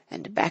needle,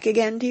 and back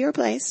again to your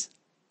place,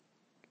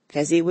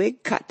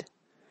 Fezziwig cut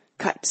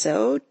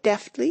so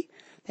deftly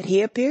that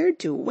he appeared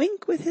to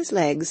wink with his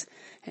legs,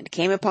 and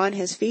came upon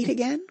his feet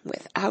again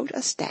without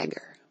a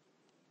stagger.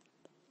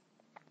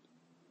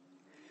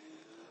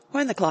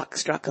 When the clock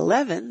struck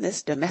 11,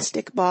 this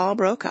domestic ball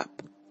broke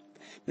up.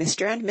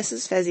 Mr. and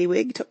Mrs.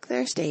 Fezziwig took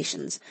their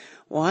stations,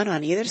 one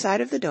on either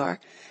side of the door,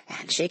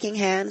 and shaking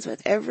hands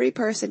with every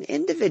person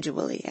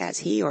individually as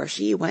he or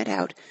she went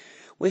out,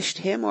 wished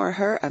him or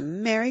her a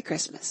Merry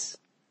Christmas.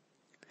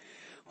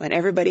 When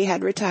everybody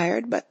had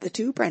retired but the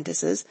 2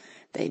 prentices,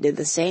 they did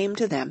the same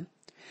to them,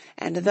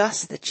 and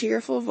thus the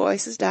cheerful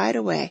voices died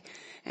away,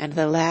 and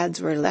the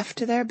lads were left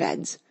to their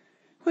beds,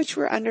 which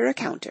were under a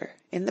counter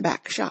in the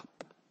back shop.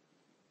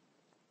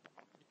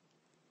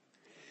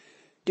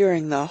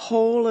 During the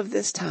whole of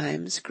this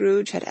time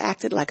Scrooge had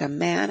acted like a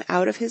man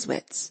out of his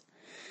wits.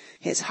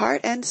 His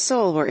heart and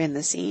soul were in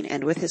the scene,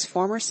 and with his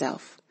former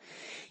self.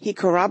 He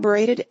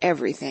corroborated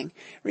everything,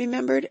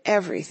 remembered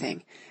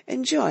everything,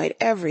 enjoyed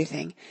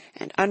everything,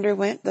 and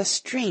underwent the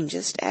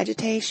strangest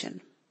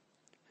agitation.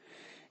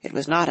 It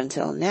was not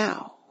until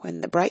now,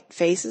 when the bright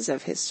faces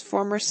of his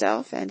former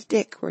self and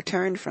Dick were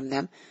turned from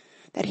them,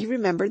 that he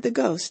remembered the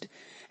ghost,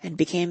 and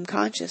became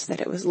conscious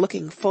that it was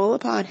looking full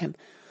upon him,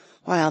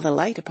 while the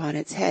light upon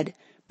its head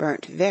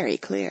burnt very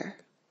clear.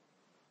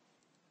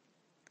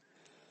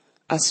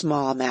 "A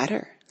small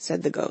matter,"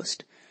 said the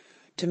ghost,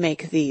 "to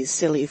make these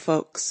silly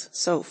folks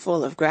so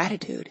full of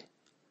gratitude."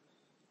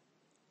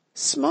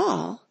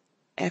 "Small?"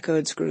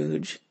 echoed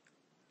Scrooge.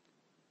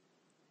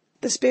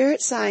 The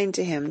spirit signed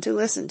to him to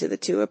listen to the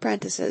two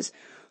apprentices,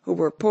 who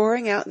were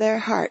pouring out their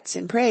hearts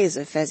in praise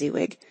of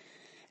Fezziwig,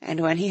 and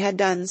when he had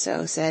done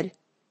so, said,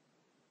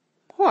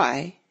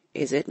 "Why,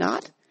 is it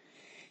not?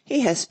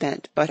 He has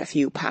spent but a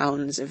few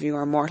pounds of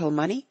your mortal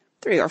money,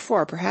 3 or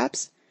 4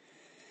 perhaps.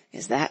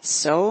 Is that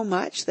so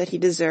much that he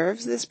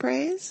deserves this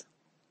praise?"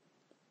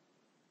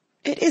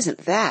 "It isn't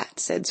that,"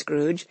 said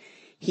Scrooge,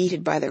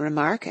 heated by the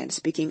remark, and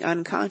speaking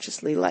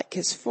unconsciously like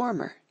his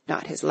former,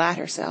 not his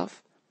latter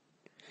self.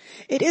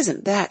 "It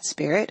isn't that,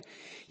 Spirit.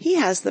 He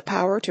has the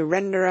power to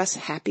render us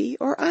happy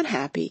or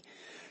unhappy,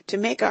 to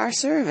make our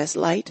service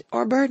light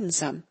or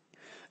burdensome,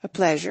 a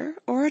pleasure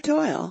or a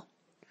toil.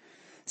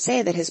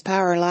 Say that his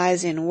power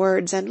lies in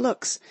words and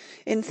looks,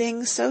 in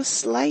things so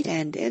slight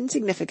and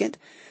insignificant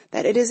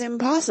that it is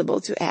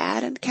impossible to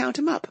add and count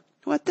 'em up.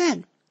 What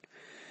then?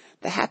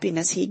 The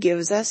happiness he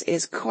gives us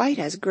is quite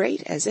as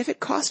great as if it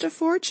cost a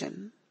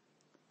fortune."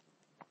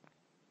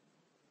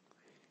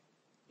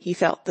 He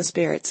felt the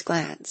spirit's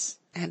glance,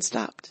 and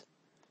stopped.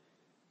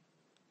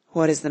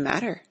 "What is the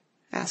matter?"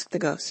 asked the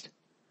ghost.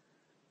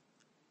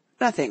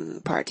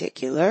 "Nothing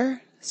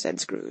particular,"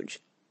 said Scrooge.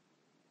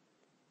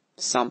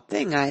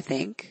 "Something, I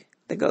think,"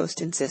 the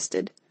ghost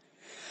insisted.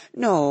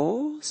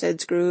 "No," said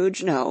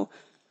Scrooge, "no.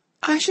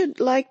 I should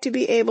like to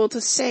be able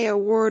to say a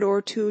word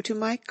or two to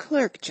my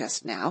clerk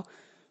just now.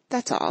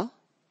 That's all."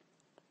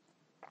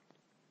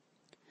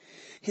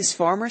 His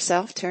former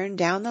self turned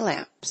down the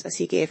lamps as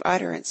he gave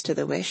utterance to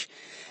the wish,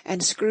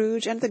 and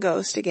Scrooge and the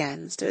ghost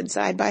again stood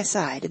side by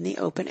side in the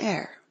open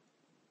air.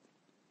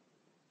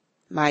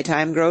 "My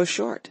time grows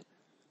short,"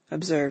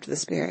 observed the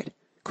spirit.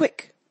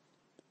 "Quick!"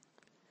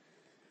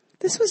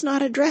 This was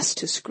not addressed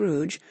to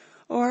Scrooge,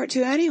 or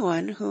to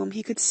anyone whom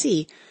he could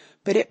see,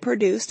 but it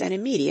produced an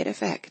immediate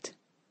effect.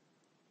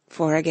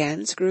 For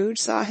again Scrooge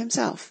saw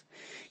himself.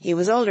 He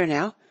was older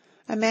now,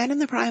 a man in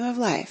the prime of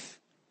life.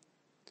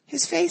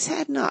 His face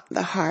had not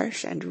the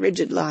harsh and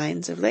rigid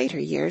lines of later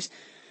years,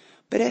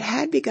 but it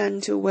had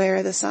begun to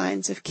wear the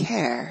signs of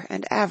care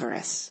and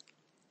avarice.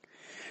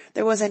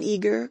 There was an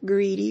eager,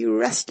 greedy,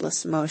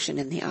 restless motion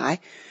in the eye,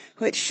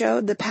 which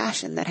showed the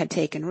passion that had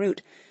taken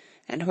root,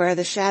 and where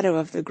the shadow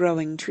of the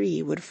growing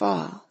tree would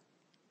fall.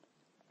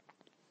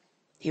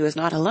 He was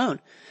not alone,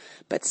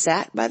 but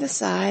sat by the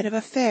side of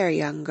a fair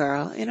young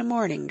girl in a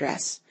mourning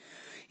dress,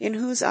 in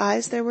whose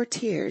eyes there were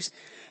tears,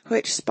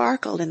 which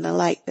sparkled in the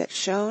light that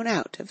shone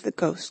out of the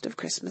ghost of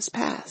Christmas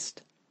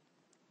past.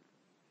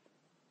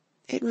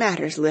 "It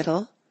matters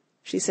little,"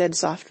 she said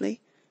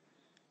softly.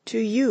 "To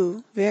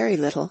you, very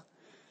little.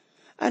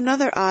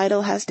 Another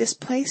idol has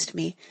displaced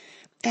me,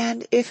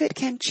 and if it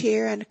can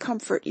cheer and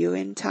comfort you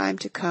in time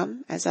to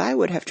come, as I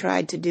would have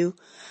tried to do,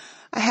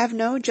 I have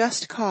no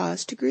just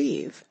cause to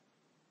grieve."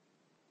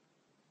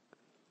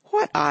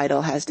 "What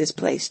idol has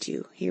displaced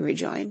you?" he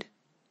rejoined.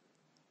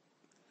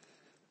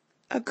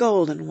 "A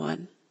golden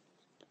one."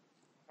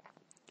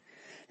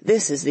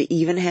 "This is the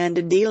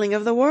even-handed dealing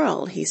of the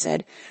world," he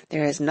said.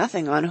 "There is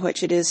nothing on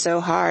which it is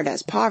so hard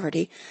as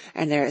poverty,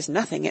 and there is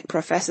nothing it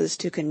professes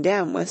to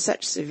condemn with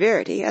such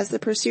severity as the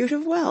pursuit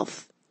of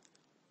wealth."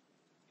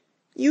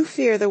 "You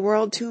fear the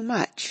world too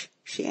much,"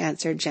 she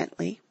answered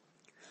gently.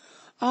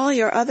 "All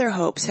your other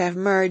hopes have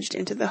merged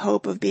into the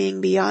hope of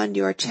being beyond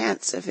your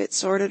chance of its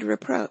sordid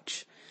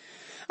reproach.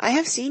 I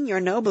have seen your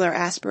nobler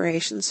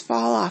aspirations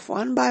fall off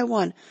one by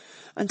one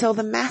until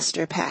the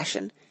master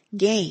passion,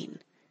 gain,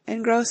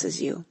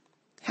 engrosses you.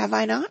 Have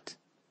I not?"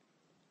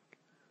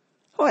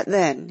 "What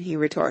then?" he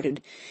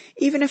retorted.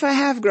 "Even if I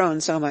have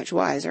grown so much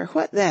wiser,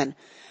 what then?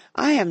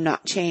 I am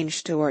not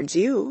changed towards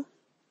you."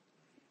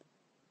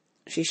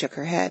 She shook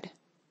her head.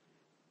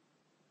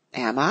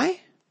 "Am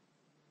I?"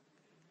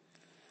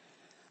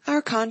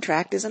 "Our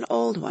contract is an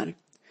old one.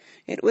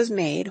 It was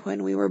made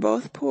when we were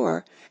both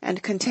poor,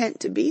 and content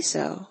to be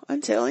so,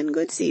 until in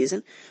good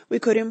season we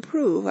could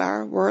improve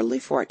our worldly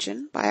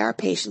fortune by our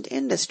patient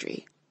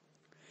industry.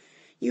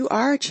 You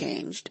are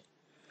changed.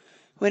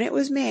 When it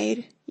was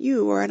made,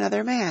 you were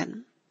another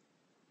man."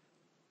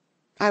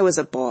 "I was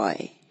a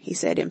boy," he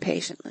said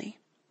impatiently.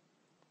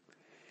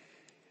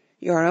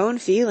 "Your own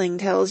feeling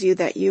tells you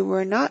that you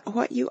were not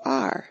what you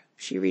are,"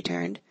 she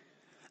returned.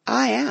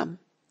 "I am.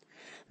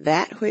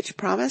 That which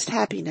promised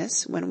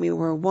happiness when we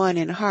were one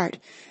in heart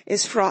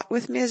is fraught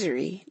with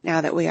misery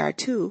now that we are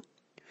two.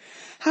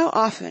 How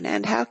often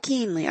and how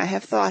keenly I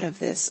have thought of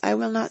this I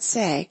will not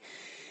say.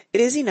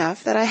 It is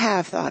enough that I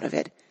have thought of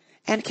it,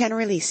 and can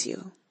release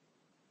you."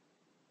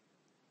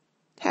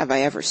 "Have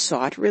I ever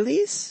sought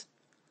release?"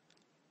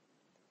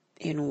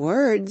 "In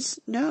words,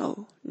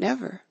 no,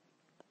 never."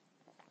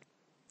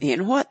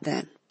 "In what,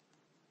 then?"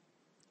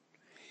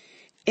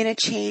 "In a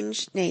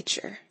changed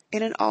nature,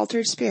 in an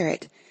altered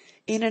spirit,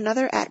 in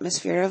another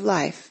atmosphere of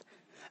life,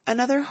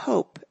 another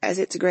hope as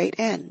its great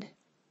end.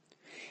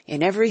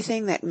 In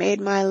everything that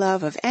made my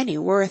love of any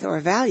worth or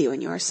value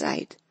in your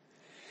sight.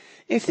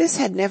 If this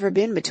had never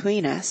been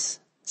between us,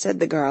 said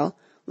the girl,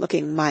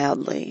 looking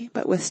mildly,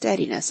 but with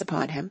steadiness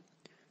upon him,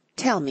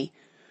 tell me,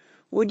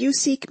 would you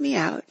seek me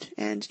out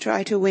and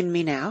try to win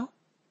me now?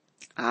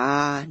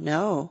 Ah,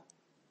 no.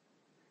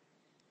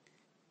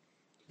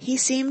 He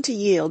seemed to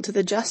yield to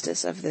the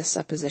justice of this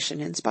supposition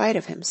in spite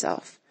of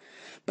himself,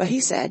 but he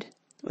said,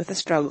 with a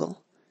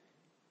struggle,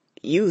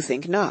 You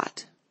think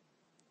not.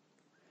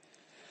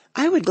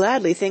 I would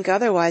gladly think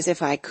otherwise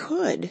if I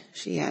could,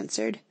 she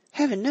answered.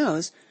 Heaven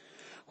knows.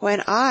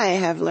 When I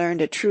have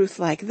learned a truth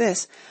like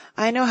this,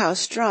 I know how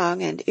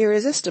strong and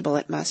irresistible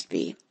it must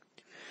be.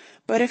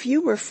 But if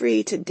you were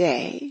free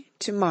today,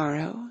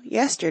 tomorrow,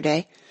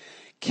 yesterday,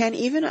 can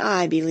even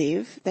I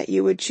believe that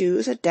you would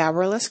choose a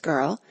dowerless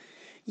girl,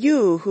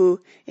 you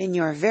who, in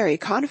your very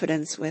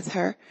confidence with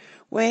her,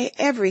 weigh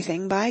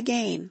everything by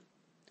gain,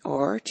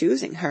 or,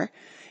 choosing her,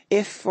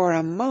 if for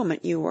a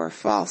moment you were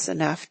false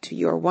enough to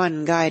your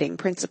one guiding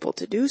principle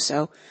to do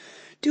so,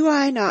 do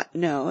I not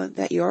know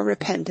that your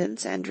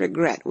repentance and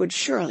regret would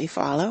surely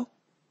follow?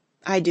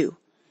 I do,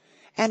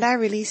 and I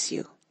release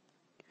you,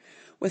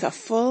 with a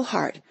full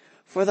heart,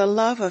 for the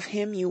love of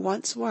him you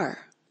once were.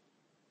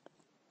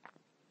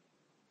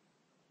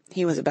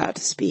 He was about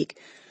to speak,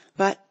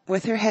 but,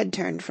 with her head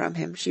turned from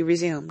him, she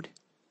resumed.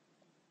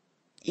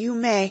 You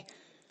may,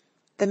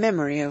 the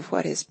memory of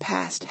what is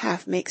past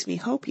half makes me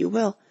hope you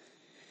will,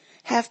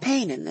 have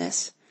pain in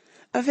this,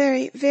 a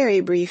very, very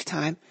brief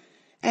time,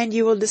 and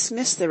you will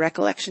dismiss the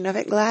recollection of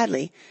it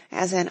gladly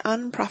as an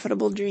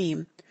unprofitable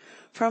dream,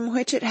 from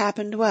which it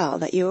happened well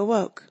that you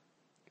awoke.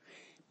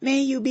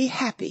 May you be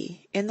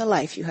happy in the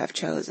life you have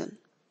chosen.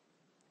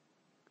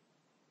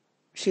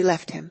 She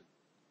left him,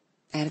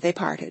 and they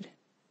parted.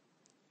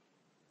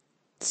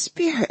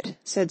 Spirit,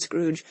 said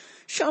Scrooge,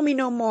 show me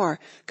no more.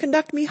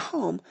 Conduct me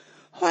home.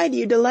 Why do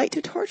you delight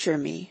to torture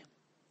me?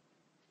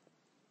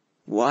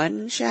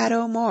 One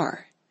shadow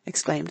more,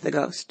 exclaimed the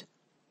ghost.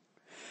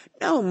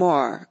 No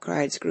more,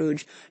 cried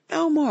Scrooge.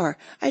 No more.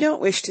 I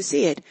don't wish to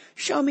see it.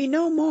 Show me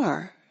no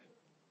more.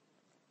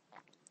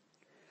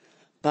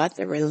 But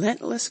the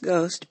relentless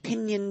ghost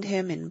pinioned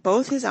him in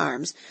both his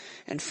arms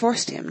and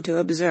forced him to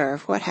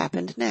observe what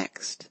happened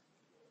next.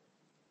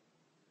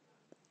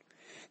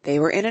 They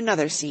were in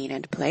another scene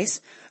and place,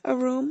 a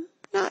room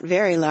not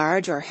very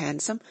large or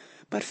handsome,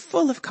 but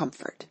full of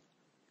comfort.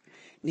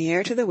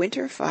 Near to the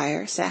winter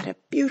fire sat a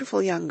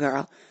beautiful young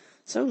girl,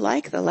 so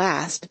like the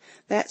last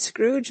that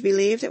Scrooge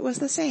believed it was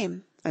the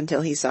same,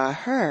 until he saw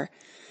her,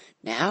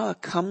 now a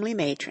comely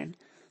matron,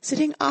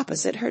 sitting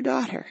opposite her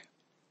daughter.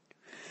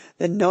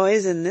 The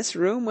noise in this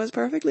room was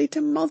perfectly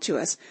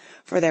tumultuous,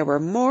 for there were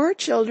more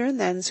children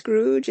than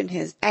Scrooge in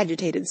his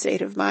agitated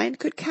state of mind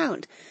could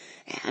count,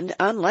 and,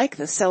 unlike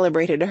the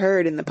celebrated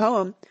herd in the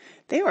poem,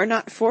 they were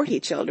not 40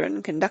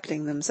 children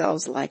conducting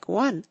themselves like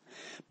one,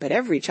 but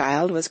every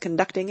child was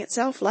conducting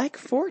itself like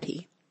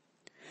 40.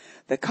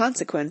 The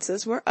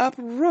consequences were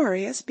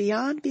uproarious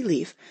beyond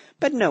belief,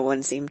 but no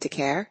one seemed to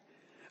care.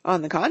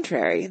 On the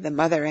contrary, the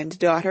mother and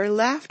daughter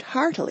laughed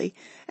heartily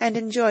and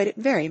enjoyed it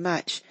very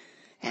much,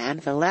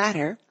 and the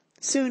latter,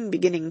 soon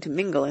beginning to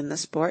mingle in the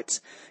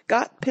sports,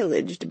 got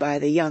pillaged by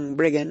the young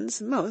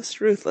brigands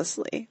most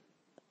ruthlessly.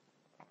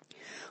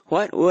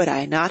 What would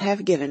I not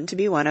have given to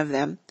be one of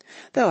them,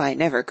 though I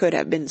never could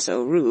have been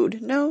so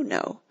rude, no,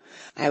 no.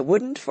 I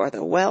wouldn't for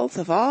the wealth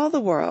of all the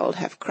world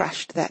have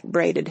crushed that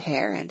braided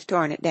hair and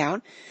torn it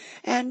down,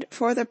 and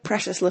for the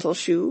precious little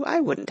shoe I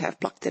wouldn't have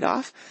plucked it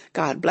off,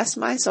 God bless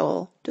my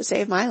soul, to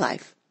save my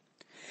life.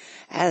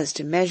 As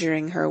to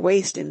measuring her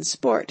waist in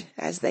sport,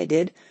 as they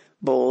did,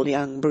 bold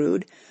young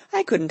brood,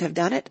 I couldn't have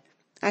done it.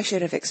 I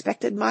should have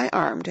expected my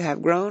arm to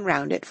have grown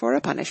round it for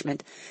a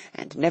punishment,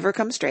 and never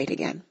come straight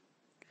again.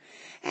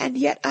 And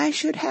yet I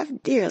should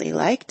have dearly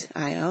liked,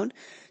 I own,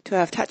 to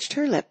have touched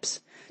her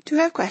lips, to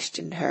have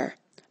questioned her,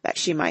 that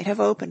she might have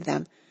opened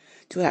them,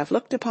 to have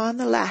looked upon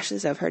the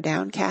lashes of her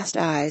downcast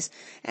eyes,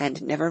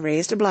 and never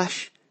raised a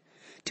blush,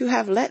 to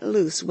have let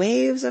loose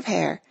waves of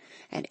hair,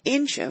 an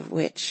inch of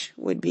which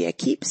would be a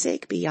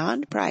keepsake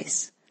beyond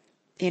price.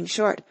 In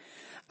short,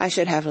 I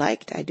should have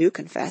liked, I do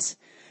confess,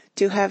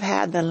 to have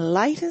had the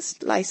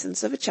lightest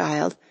license of a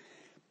child,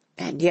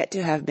 and yet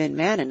to have been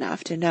man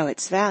enough to know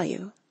its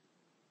value.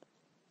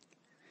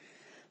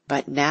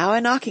 But now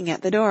a knocking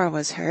at the door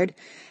was heard,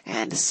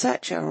 and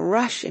such a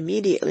rush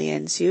immediately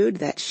ensued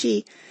that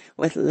she,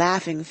 with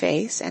laughing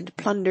face and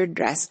plundered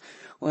dress,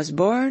 was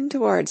borne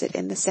towards it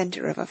in the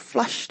centre of a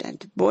flushed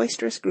and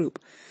boisterous group,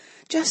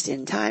 just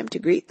in time to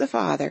greet the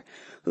father,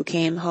 who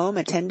came home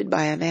attended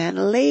by a man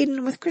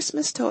laden with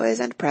Christmas toys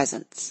and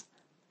presents.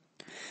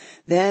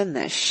 Then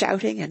the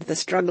shouting and the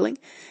struggling,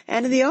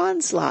 and the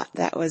onslaught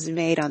that was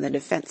made on the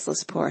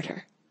defenceless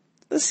porter.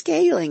 The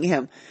scaling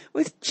him,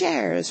 with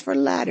chairs for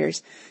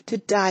ladders, to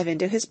dive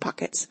into his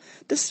pockets,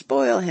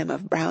 despoil him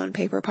of brown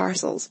paper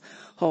parcels,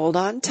 hold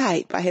on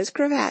tight by his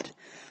cravat,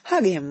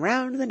 hug him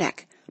round the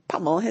neck,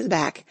 pummel his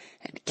back,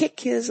 and kick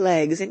his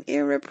legs in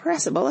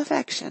irrepressible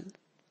affection.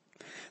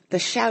 The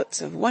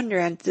shouts of wonder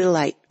and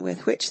delight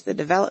with which the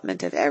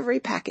development of every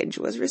package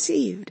was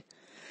received.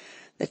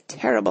 The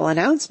terrible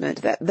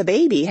announcement that the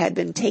baby had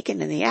been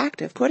taken in the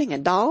act of putting a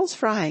doll's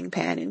frying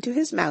pan into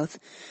his mouth,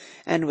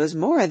 and was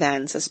more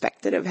than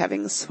suspected of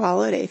having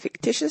swallowed a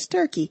fictitious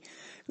turkey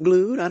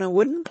glued on a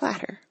wooden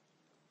platter.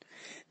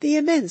 The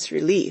immense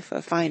relief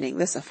of finding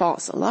this a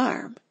false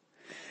alarm.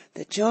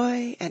 The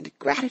joy and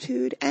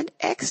gratitude and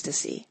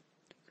ecstasy.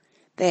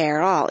 They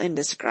are all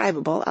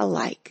indescribable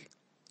alike.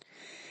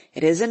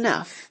 It is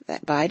enough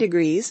that by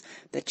degrees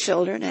the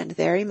children and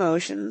their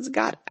emotions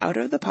got out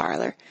of the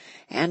parlour,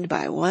 and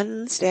by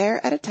one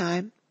stair at a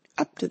time,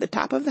 up to the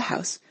top of the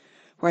house,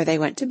 where they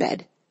went to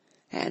bed,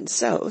 and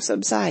so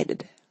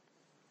subsided.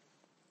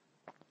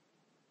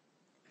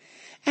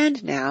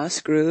 And now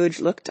Scrooge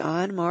looked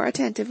on more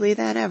attentively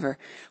than ever,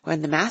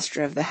 when the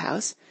master of the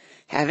house,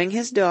 having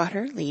his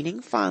daughter leaning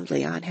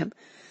fondly on him,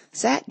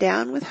 sat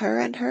down with her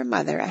and her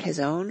mother at his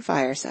own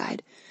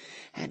fireside,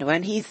 and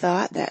when he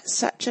thought that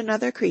such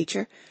another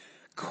creature,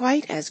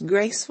 quite as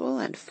graceful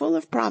and full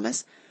of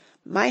promise,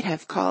 might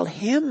have called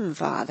him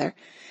father,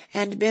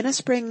 and been a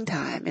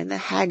springtime in the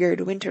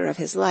haggard winter of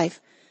his life,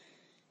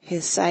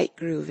 his sight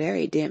grew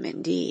very dim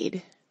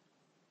indeed.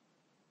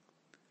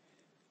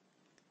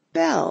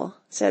 "Belle,"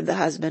 said the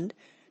husband,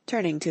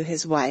 turning to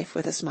his wife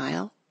with a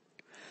smile,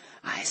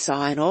 "I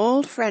saw an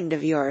old friend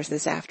of yours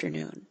this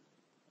afternoon."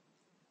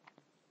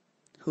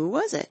 "Who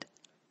was it?"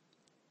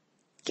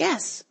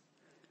 "Guess."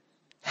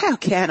 "How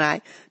can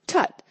I?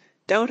 Tut,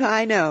 don't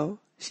I know?"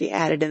 she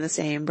added in the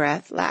same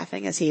breath,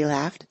 laughing as he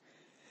laughed.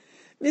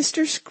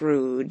 "Mr.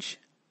 Scrooge."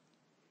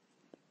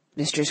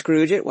 Mr.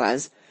 Scrooge it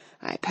was.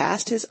 I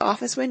passed his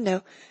office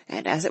window,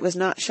 and as it was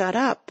not shut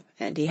up,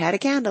 and he had a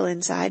candle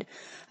inside,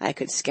 I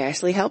could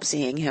scarcely help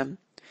seeing him.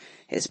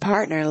 His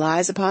partner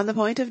lies upon the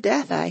point of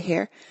death, I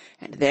hear,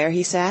 and there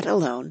he sat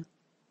alone.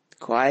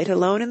 Quite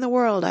alone in the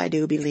world, I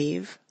do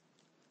believe.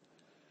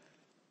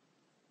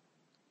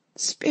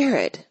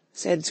 "Spirit,"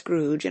 said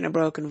Scrooge in a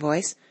broken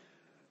voice,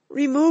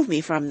 "remove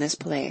me from this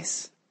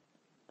place."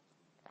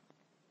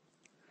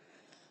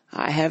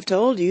 "I have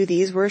told you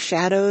these were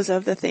shadows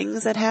of the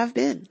things that have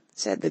been,"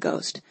 said the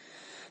ghost.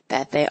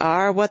 "That they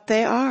are what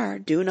they are,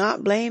 do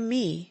not blame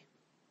me."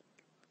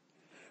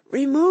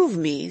 "Remove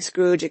me,"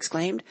 Scrooge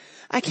exclaimed.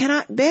 "I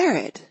cannot bear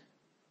it."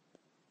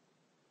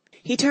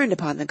 He turned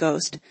upon the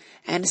ghost,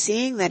 and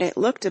seeing that it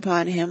looked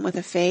upon him with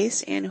a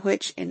face in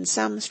which in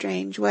some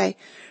strange way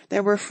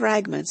there were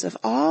fragments of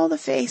all the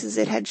faces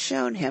it had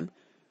shown him,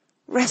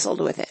 wrestled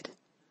with it.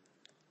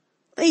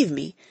 "Leave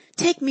me!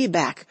 Take me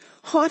back!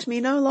 Haunt me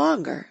no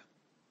longer!"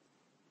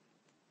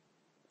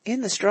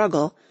 In the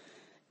struggle,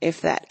 if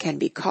that can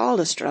be called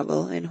a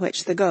struggle in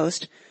which the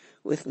ghost,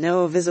 with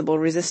no visible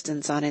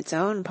resistance on its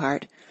own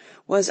part,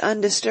 was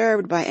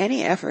undisturbed by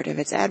any effort of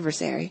its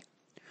adversary,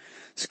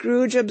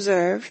 Scrooge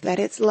observed that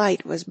its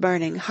light was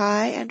burning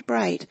high and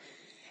bright,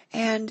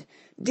 and,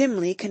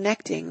 dimly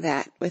connecting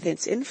that with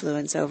its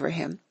influence over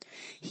him,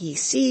 he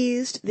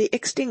seized the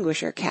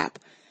extinguisher cap,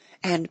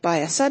 and by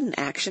a sudden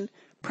action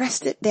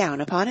pressed it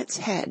down upon its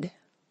head.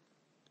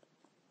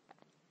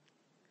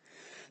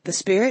 The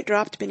spirit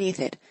dropped beneath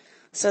it,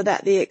 so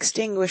that the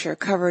extinguisher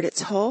covered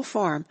its whole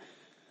form,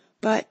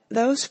 but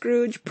though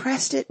Scrooge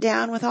pressed it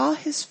down with all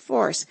his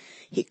force,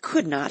 he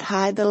could not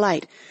hide the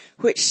light,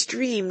 which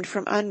streamed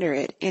from under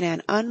it in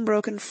an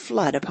unbroken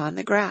flood upon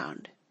the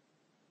ground.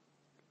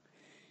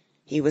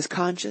 He was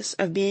conscious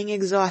of being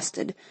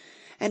exhausted,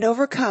 and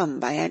overcome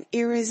by an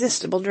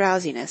irresistible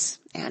drowsiness,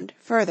 and,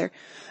 further,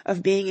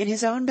 of being in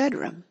his own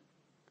bedroom.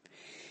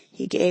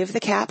 He gave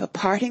the cap a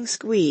parting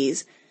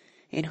squeeze,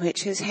 in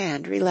which his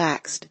hand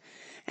relaxed,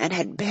 and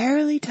had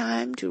barely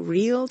time to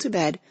reel to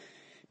bed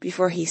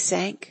before he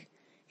sank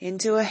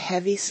into a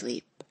heavy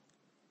sleep.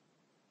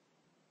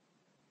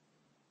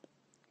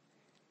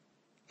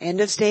 End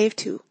of Stave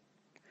 2.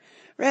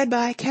 Read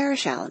by Kara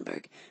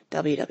Schallenberg,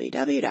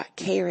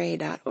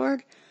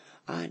 www.kray.org,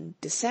 on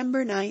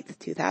December 9th,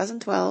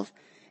 2012,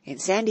 in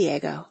San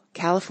Diego,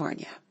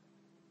 California.